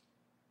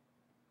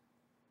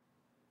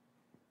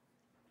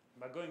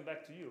 But going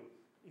back to you,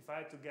 if I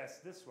had to guess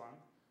this one,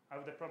 I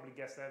would have probably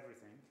guessed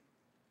everything,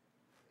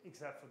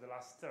 except for the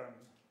last term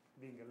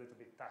being a little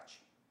bit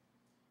touchy.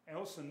 And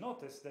also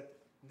notice that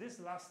this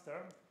last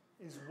term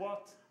is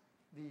what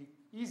the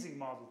Ising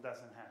model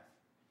doesn't have.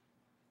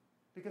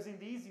 Because in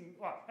the Ising,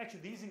 well,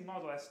 actually the Ising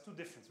model has two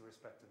differences with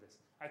respect to this.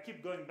 I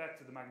keep going back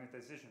to the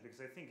magnetization because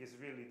I think it's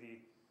really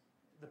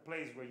the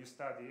place where you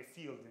study a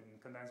field in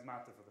condensed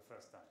matter for the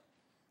first time.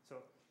 So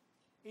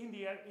in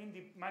the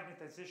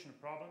magnetization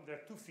problem, there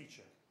are two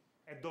features.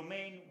 A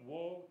domain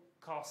wall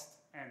cost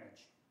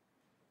energy.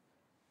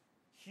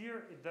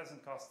 Here it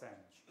doesn't cost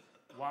energy.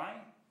 Why?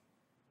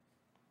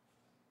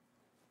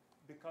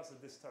 Because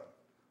of this term.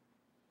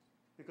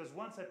 Because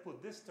once I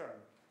put this term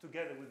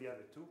together with the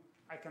other two,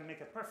 I can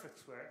make a perfect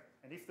square,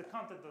 and if the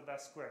content of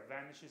that square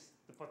vanishes,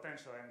 the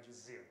potential energy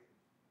is zero.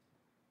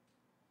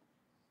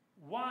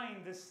 Why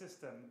in this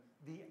system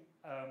the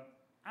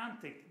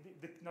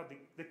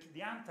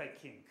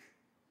anti-kink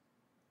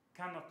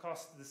cannot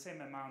cost the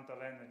same amount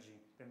of energy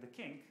than the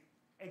kink?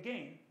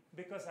 Again,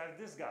 because I have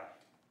this guy,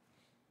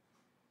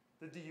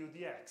 the du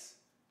dx.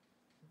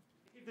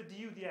 If the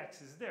du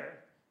dx is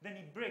there, then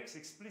it breaks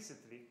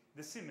explicitly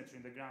the symmetry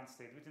in the ground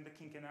state between the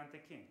kink and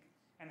anti-kink.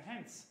 And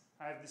hence,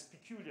 I have this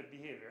peculiar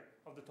behavior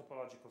of the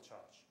topological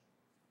charge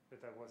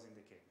that I was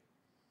indicating.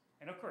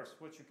 And of course,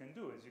 what you can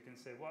do is you can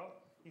say, well,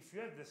 if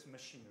you have this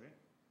machinery,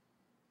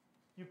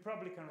 you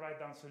probably can write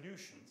down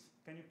solutions.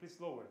 Can you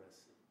please lower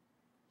this?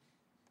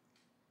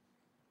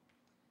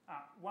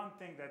 One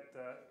thing that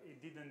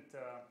it didn't.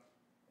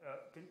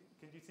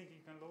 Can you think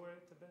you can lower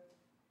it a bit?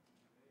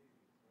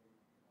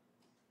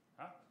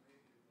 Huh?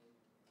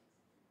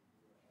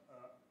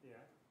 Yeah.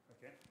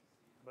 Okay.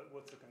 But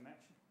what's the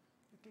connection?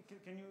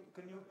 Can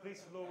you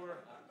please lower?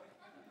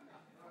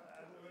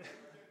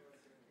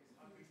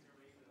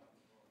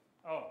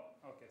 Oh,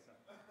 okay, sorry.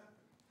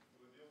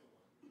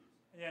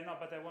 Yeah, no,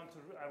 but I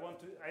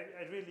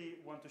really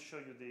want to show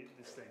you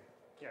this thing.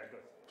 Yeah,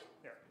 good.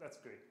 Yeah, that's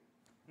great.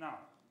 Now,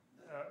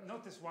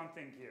 notice one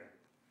thing here.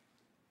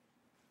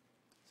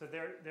 So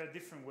there are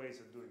different ways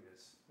of doing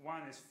this.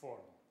 One is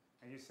formal,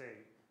 and you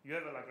say you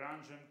have a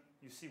Lagrangian,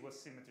 you see what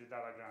symmetry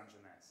that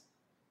Lagrangian has.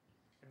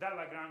 And that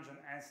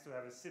Lagrangian has to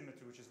have a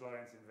symmetry which is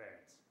Lorentz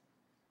invariance.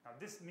 Now,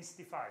 this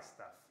mystifies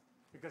stuff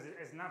because it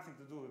has nothing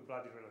to do with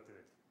bloody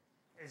relativity.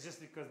 It's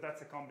just because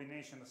that's a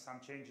combination of some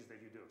changes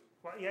that you do.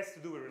 Well, it has to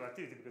do with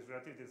relativity because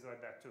relativity is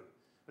like that too.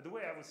 But the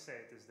way I would say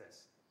it is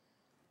this.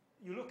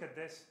 You look at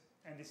this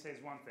and it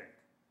says one thing.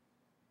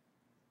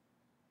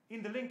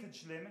 In the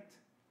linkage limit,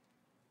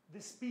 the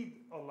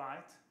speed of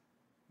light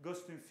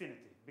goes to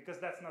infinity because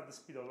that's not the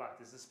speed of light,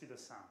 it's the speed of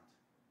sound.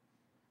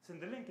 So in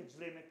the linkage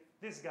limit,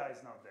 this guy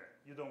is not there.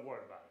 You don't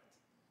worry about it.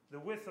 The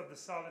width of the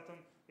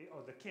soliton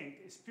or the kink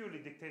is purely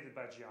dictated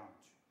by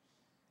geometry.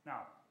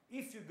 Now,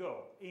 if you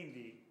go in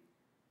the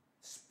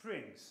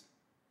springs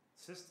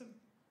system,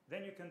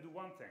 then you can do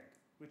one thing,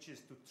 which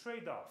is to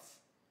trade off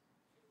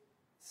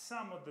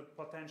some of the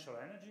potential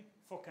energy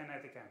for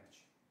kinetic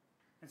energy.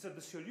 And so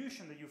the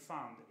solution that you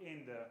found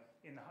in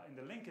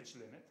the linkage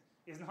limit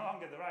is no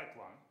longer the right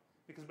one,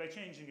 because by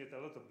changing it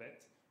a little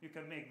bit, you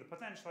can make the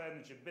potential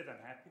energy a bit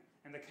unhappy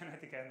and the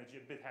kinetic energy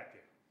a bit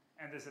happier.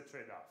 And there's a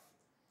trade-off.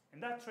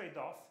 And that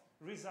trade-off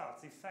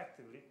results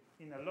effectively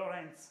in a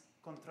Lorentz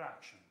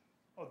contraction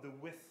of the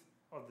width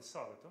of the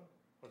soliton,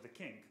 or the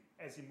kink,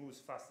 as it moves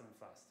faster and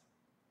faster.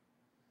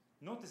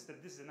 Notice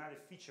that this is another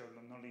feature of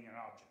nonlinear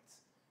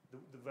objects.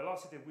 The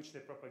velocity at which they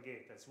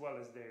propagate, as well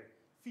as their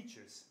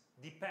features,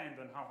 depend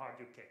on how hard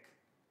you kick,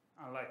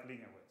 unlike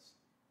linear waves.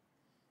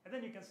 And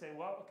then you can say,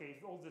 well, okay,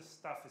 if all this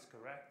stuff is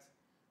correct,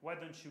 why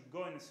don't you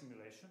go in a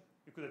simulation?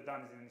 You could have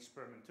done it in an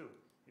experiment too,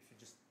 if you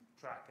just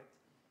track it.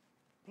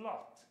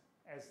 Plot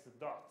as the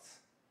dots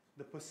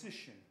the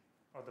position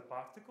of the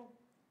particle,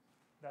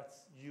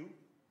 that's u,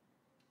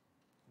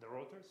 the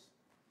rotors,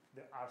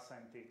 the r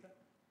sine theta,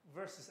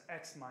 versus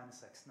x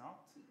minus x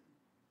naught.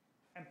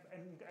 And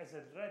as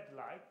a red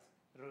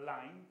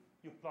line,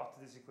 you plot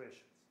these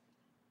equations.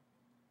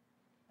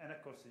 And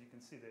of course, you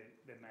can see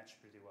they match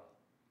pretty well.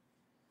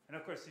 And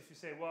of course, if you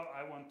say, well,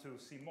 I want to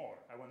see more,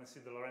 I want to see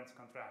the Lorentz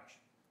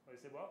contraction. Well,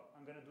 you say, well,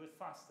 I'm going to do it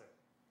faster.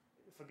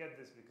 Forget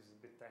this because it's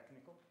a bit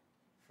technical.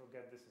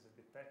 Forget this is a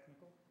bit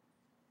technical.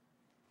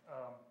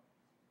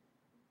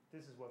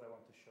 This is what I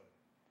want to show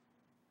you.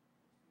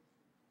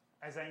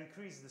 As I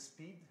increase the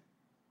speed,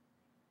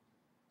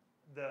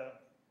 the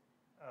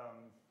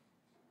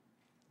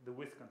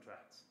width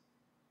contracts.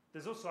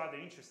 There's also other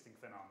interesting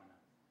phenomena.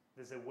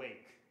 There's a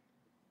wake.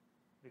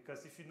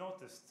 Because if you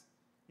noticed,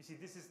 you see,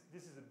 this is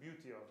the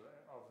beauty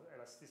of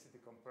elasticity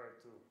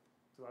compared to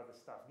other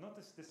stuff.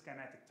 Notice this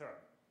kinetic term.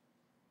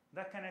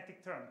 That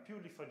kinetic term,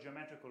 purely for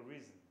geometrical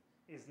reason,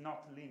 is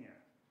not linear.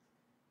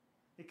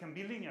 It can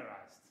be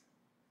linearized,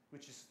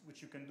 which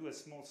you can do as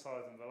small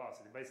solid and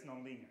velocity, but it's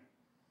non-linear.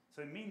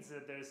 So it means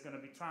that there is going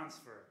to be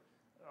transfer.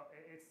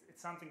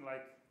 It's something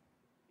like,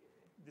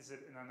 this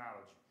is an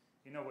analogy.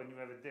 You know, when you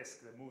have a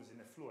disk that moves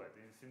in a fluid,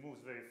 and if it moves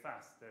very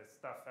fast, there's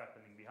stuff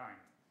happening behind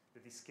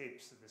that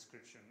escapes the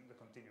description, the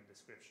continuum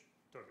description,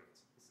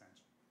 turbulence,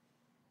 essentially.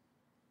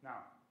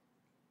 Now,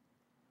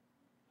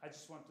 I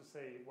just want to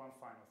say one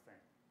final thing.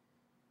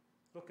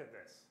 Look at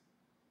this.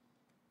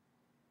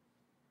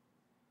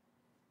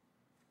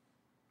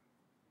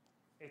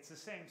 It's the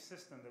same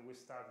system that we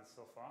started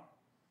so far,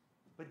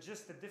 but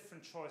just a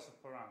different choice of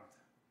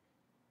parameter.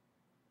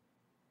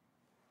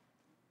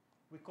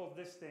 We call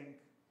this thing,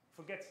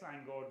 forget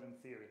Stein-Gordon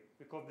theory,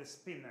 we call this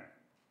spinner.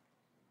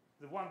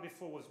 The one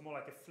before was more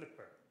like a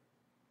flipper.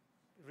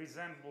 It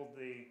resembled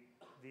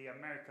the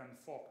American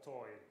folk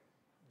toy,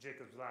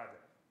 Jacob's Ladder.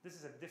 This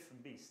is a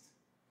different beast.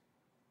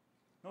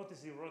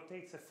 Notice he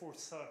rotates a full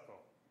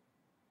circle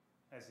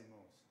as he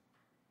moves.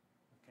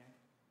 Okay?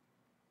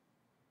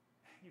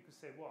 You could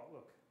say, well,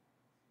 look,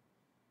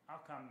 how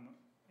come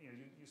you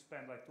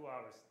spend like 2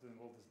 hours doing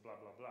all this blah,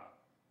 blah, blah.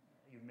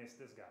 You miss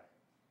this guy.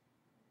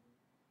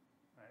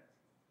 Right?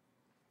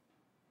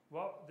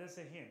 Well, there's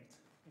a hint.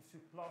 If you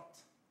plot,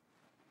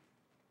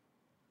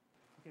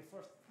 okay,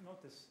 first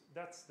notice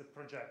that's the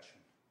projection.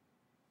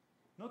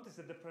 Notice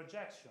that the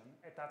projection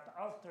at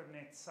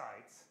alternate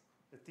sides,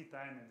 the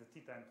theta n and the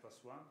theta n plus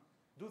 1,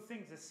 do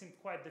things that seem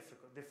quite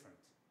different.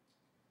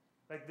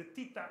 Like the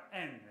theta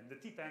n and the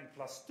theta n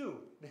plus 2,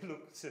 they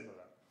look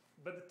similar.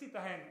 But the theta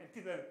n and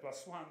theta n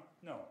plus 1,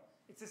 no.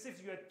 It's as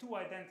if you had two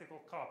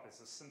identical copies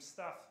of some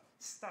stuff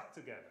stuck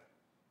together.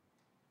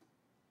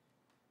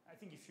 I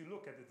think if you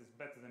look at it, it's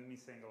better than me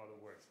saying a lot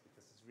of words,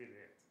 because it's really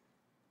it.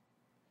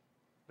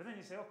 But then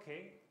you say,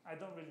 okay, I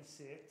don't really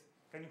see it.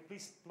 can you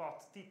please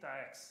plot theta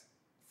x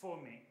for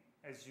me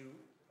as you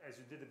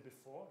did it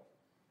before?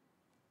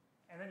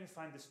 And then you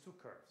find these two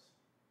curves.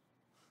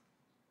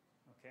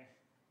 Okay?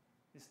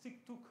 These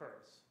two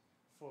curves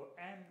for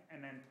n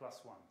and n plus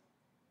 1.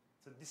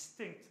 So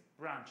distinct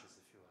branches,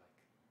 if you like.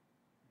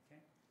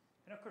 Okay?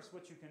 And of course,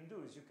 what you can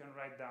do is you can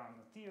write down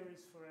the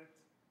theories for it,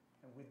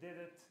 and we did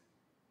it.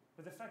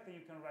 But the fact that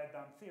you can write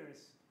down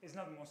theories is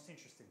not the most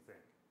interesting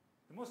thing.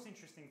 The most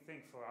interesting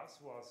thing for us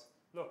was,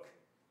 look,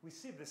 we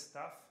see this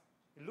stuff.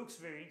 It looks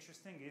very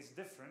interesting. It's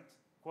different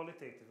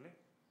qualitatively.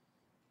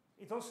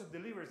 It also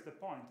delivers the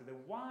point that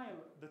while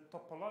the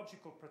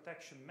topological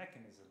protection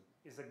mechanism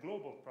is a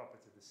global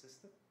property of the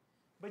system,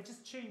 by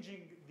just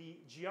changing the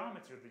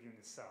geometry of the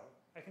unit cell,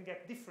 I can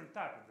get different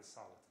type of the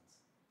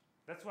solitons.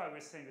 That's why we're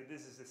saying that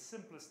this is the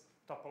simplest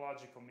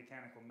topological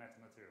mechanical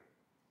metamaterial.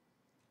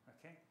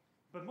 Okay?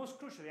 But most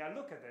crucially, I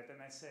look at it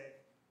and I say,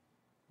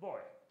 boy,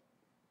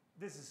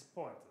 this is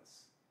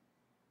pointless.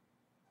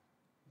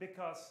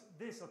 Because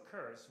this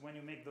occurs when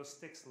you make those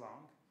sticks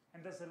long,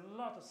 and there's a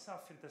lot of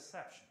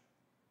self-interception.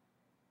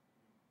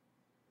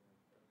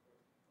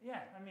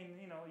 Yeah, I mean,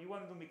 you know, you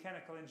want to do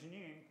mechanical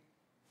engineering,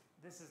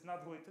 this is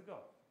not the way to go.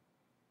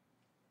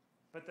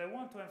 But I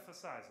want to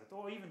emphasize it,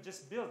 or even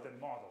just build a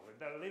model.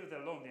 Leave it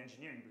alone, the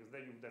engineering, because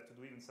then you have to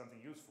do even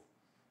something useful.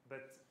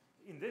 But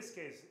in this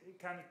case,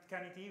 can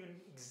it even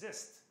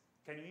exist?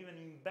 Can you even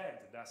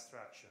embed that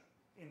structure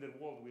in the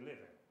world we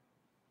live in?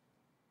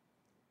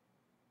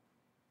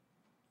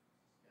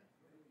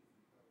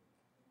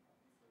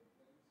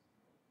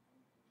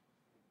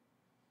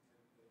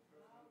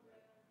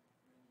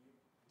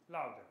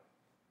 Louder.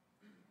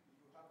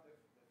 You have the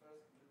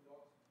first blue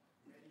dot,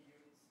 many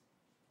units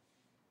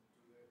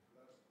to the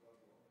large wall.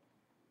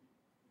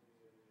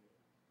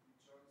 It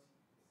shows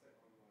the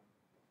second one.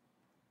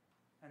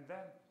 And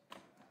then?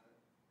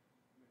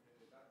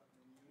 That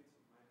many units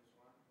of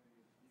 -1,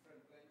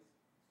 different planes.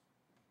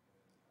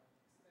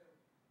 Stair.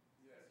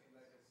 Yes,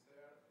 like a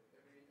stair.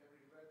 Every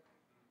red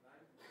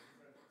line is a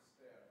different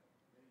stair.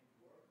 Made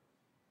to work.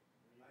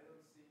 I don't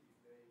see if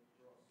they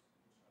cross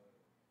each other.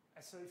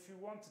 So if you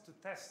wanted to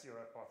test your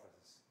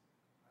hypothesis,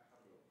 I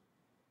have looked.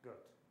 good.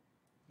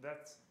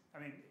 That's, I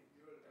mean,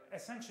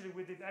 essentially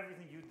we did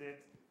everything you did,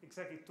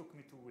 exactly it took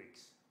me 2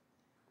 weeks.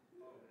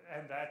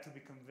 And I had to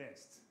be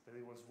convinced that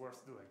it was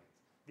worth doing it.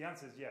 The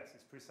answer is yes,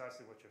 it's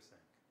precisely what you're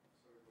saying.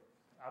 So it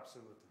works.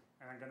 Absolutely.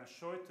 And I'm going to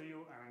show it to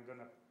you, and I'm going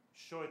to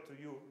show it to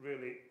you,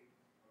 really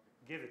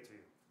give it to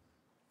you.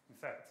 In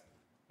fact,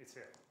 it's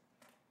here.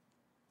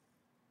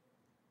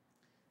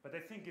 But I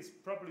think it's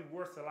probably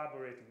worth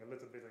elaborating a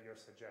little bit on your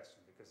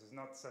suggestion, because it's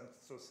not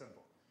so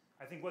simple.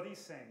 I think what he's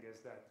saying is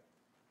that,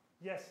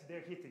 yes,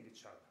 they're hitting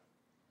each other.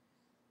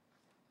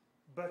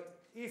 But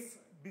if,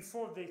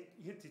 before they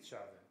hit each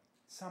other,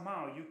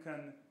 somehow you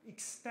can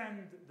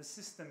extend the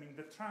system in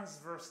the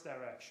transverse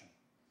direction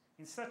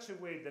in such a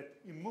way that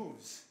it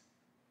moves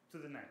to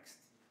the next.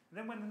 And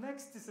then when the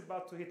next is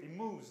about to hit, it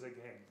moves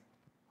again.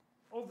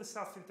 All the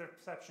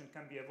self-interception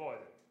can be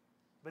avoided.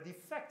 But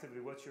effectively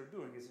what you're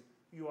doing is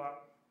you are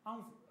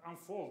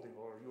unfolding,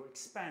 or you're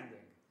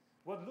expanding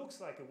what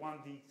looks like a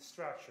 1D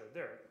structure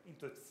there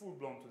into a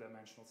full-blown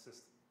two-dimensional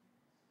system.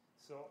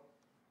 So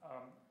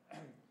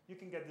you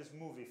can get this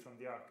movie from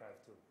the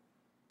archive too.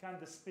 Can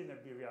the spinner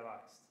be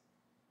realized?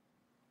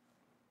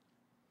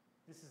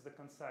 This is the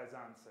concise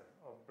answer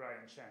of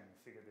Brian Chen, who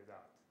figured it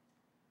out.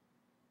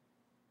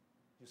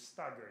 You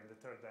stagger in the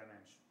third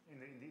dimension, in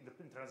the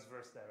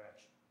transverse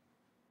direction.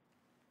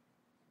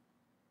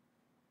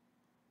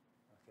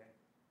 Okay.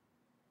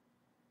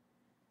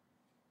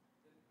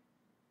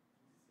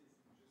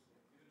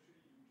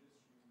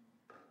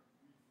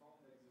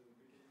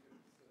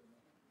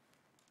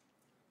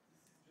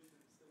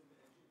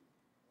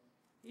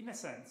 In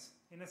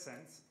a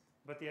sense,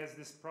 but he has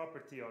this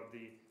property of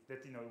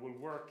that it will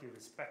work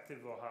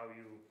irrespective of how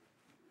you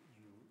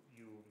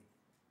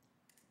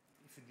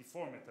if you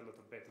deform it a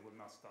little bit, it will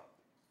not stop.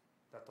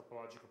 That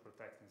topological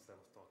protectance that I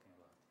was talking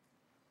about.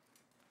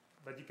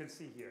 But you can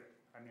see here.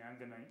 I mean, I'm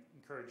going to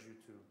encourage you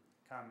to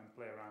come and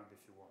play around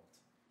if you want.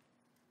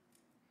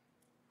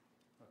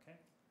 Okay?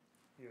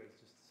 Here is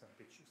just some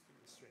pictures to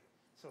illustrate.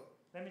 So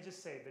let me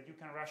just say that you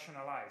can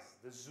rationalize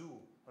the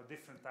zoo of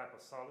different type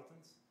of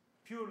solitons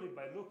purely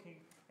by looking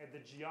at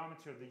the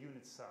geometry of the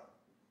unit cell.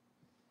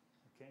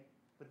 Okay?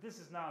 But this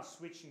is now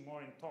switching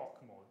more in talk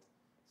mode.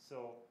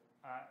 So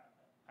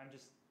I'm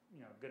just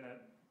going to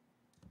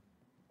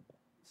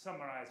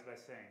summarize by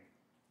saying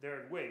there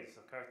are ways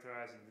of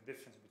characterizing the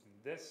difference between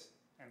this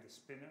and the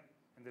spinner,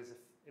 and there's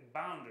a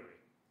boundary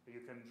that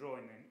you can draw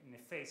in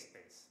a phase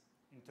space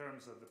in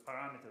terms of the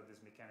parameter of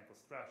this mechanical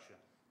structure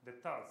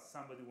that tells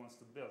somebody who wants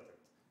to build it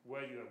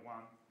where you have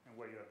one and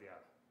where you have the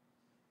other.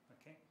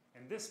 Okay?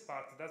 And this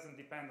part doesn't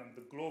depend on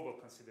the global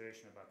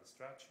consideration about the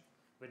structure,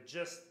 but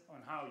just on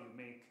how you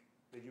make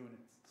the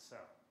unit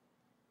cell.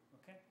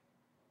 Okay?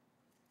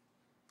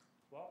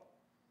 Well,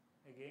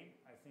 again,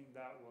 I think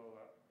that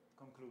will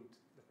conclude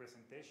the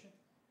presentation.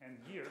 And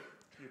here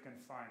you can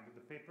find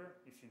the paper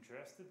if you're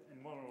interested,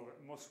 and moreover,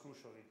 most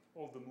crucially,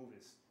 all the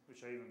movies,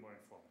 which are even more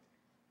informative.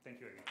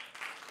 Thank you again.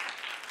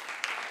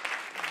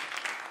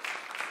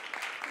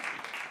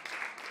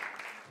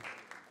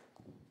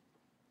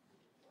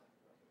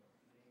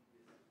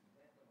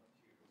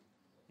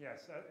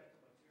 Yes.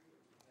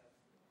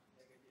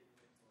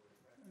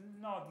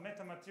 No,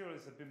 metamaterial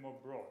is a bit more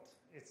broad.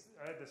 It's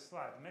the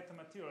slide.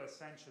 Metamaterial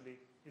essentially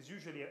is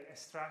usually a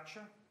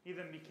structure,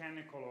 either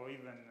mechanical or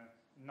even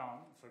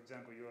non. For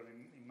example, you have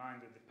in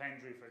mind the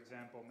Pendry, for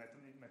example,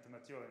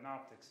 metamaterial in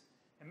optics.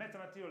 A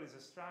metamaterial is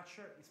a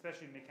structure,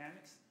 especially in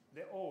mechanics,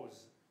 that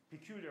owes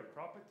peculiar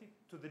property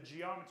to the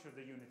geometry of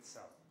the unit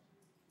cell.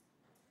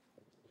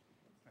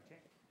 Okay?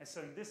 And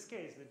so in this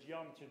case, the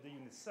geometry of the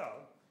unit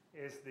cell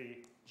is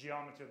the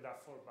geometry of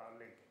that 4-bar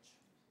linkage.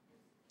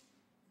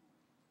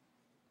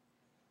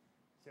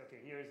 So, okay,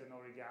 here is an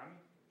origami.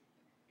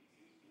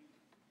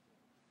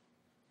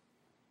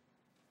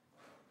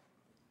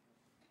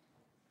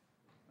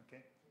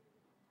 Okay.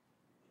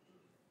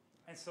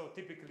 And so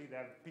typically they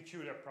have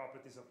peculiar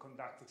properties of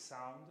conductive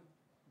sound,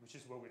 which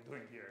is what we're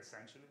doing here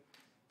essentially.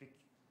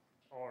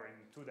 Or in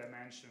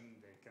 2-dimension,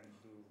 they can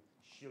do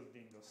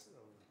shielding or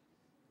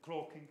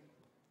cloaking,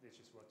 which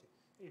is what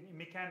in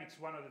mechanics,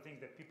 one of the things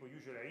that people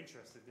usually are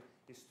interested in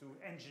is to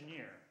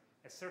engineer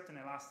a certain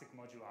elastic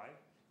moduli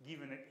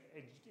given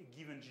a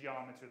given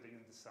geometry of the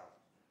unit cell,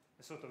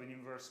 a sort of an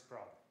inverse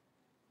problem.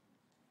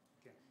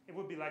 Okay. It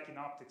would be like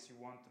in optics, you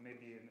want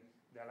maybe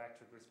the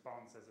electric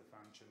response as a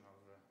function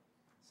of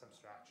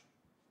subtraction.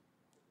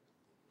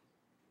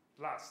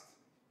 Last,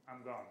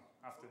 I'm gone.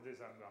 After this,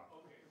 I'm gone.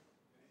 Okay.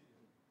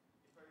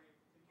 If I'm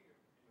thinking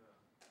in a,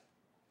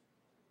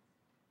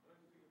 when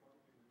I'm thinking about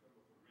it in terms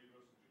of a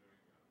reverse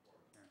engineering part,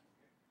 Yeah.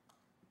 okay?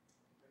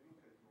 I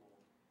look at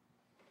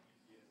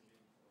your ETS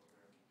link over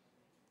there.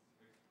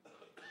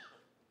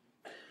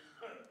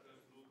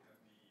 Just look at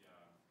the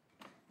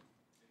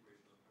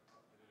equation of, I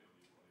don't know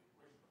what you call it,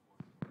 equation of motion.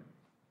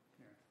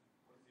 Yeah.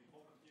 What is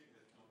important here is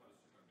that you don't have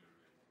a second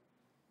derivative.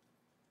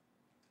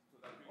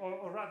 So that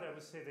Or rather, I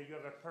would say that you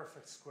have a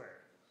perfect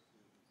square.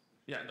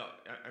 yeah, no,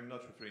 I'm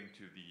not referring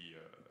to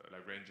the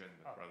Lagrangian,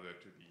 but rather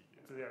to the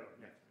To the other,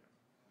 yeah.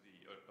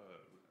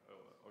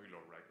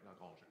 Euler-Lagrange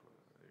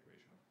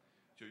equation.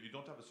 So you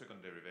don't have a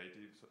second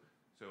derivative,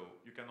 so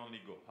you can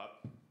only go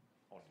up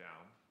or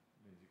down,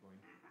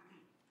 basically,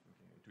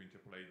 okay, to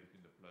interpolate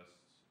between the plus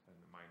and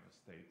the minus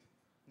state.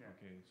 Yeah.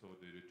 Okay, so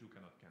the two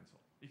cannot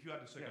cancel. If you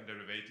had a second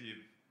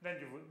derivative,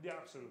 Then you would, yeah,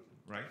 absolutely.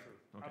 right?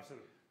 Absolutely. Okay.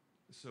 Absolutely.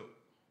 So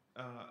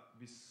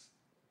this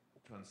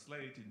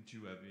translates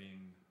into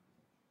having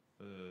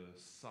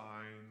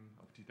sine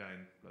of theta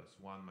n plus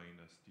 1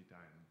 minus theta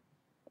n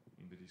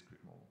in the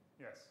discrete model.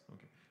 Yes.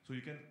 Okay, so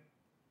you can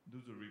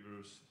do the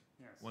reverse,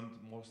 Yes. one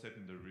more step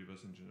in the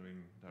reverse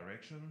engineering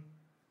direction,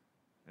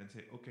 and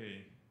say,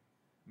 okay,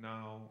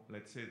 now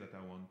let's say that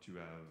I want to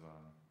have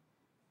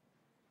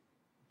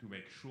to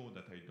make sure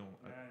that I don't.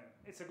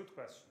 It's a good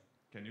question.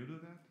 Can you do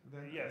that?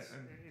 Then? Yes,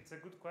 it's a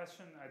good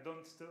question. I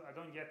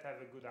don't yet have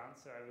a good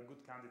answer. I have a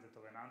good candidate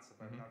of an answer,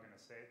 but I'm not going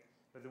to say it.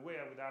 But the way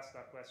I would ask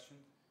that question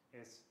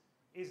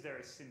is there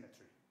a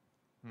symmetry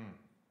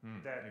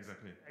that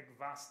exactly a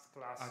vast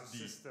class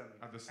system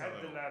at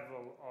the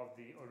level of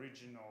the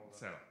original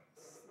cell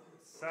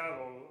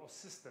or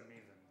system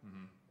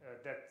even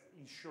that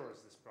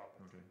ensures this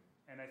property? Okay.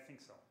 And I think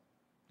so.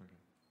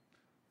 Okay.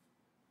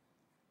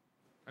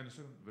 And a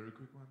second, very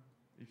quick one.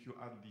 If you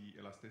add the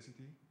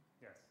elasticity,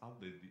 yes. How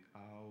do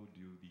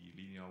the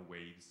linear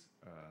waves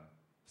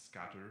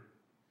scatter?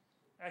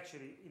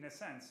 Actually, in a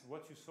sense,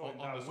 what you saw in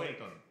on that the wave,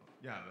 soliton.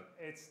 Yeah,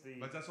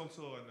 but that's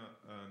also an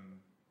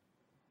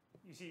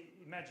you see,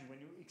 imagine when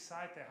you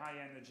excite a high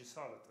energy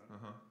soliton,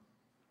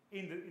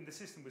 in the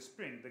system with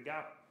spring, the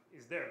gap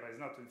is there, but it's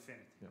not to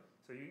infinity. Yeah.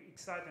 So you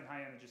excite a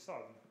high energy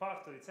soliton,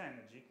 part of its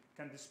energy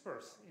can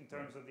disperse in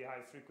terms of the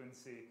high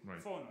frequency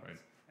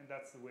phonons, and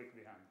that's the wake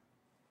behind.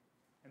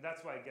 And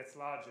that's why it gets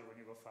larger when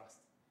you go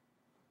fast.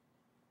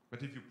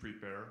 But if you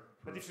prepare,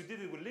 but if you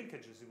did it with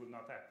linkages, it would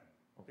not happen.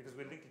 Okay. Because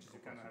with linkages, you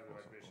cannot have of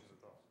course, vibrations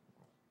at all.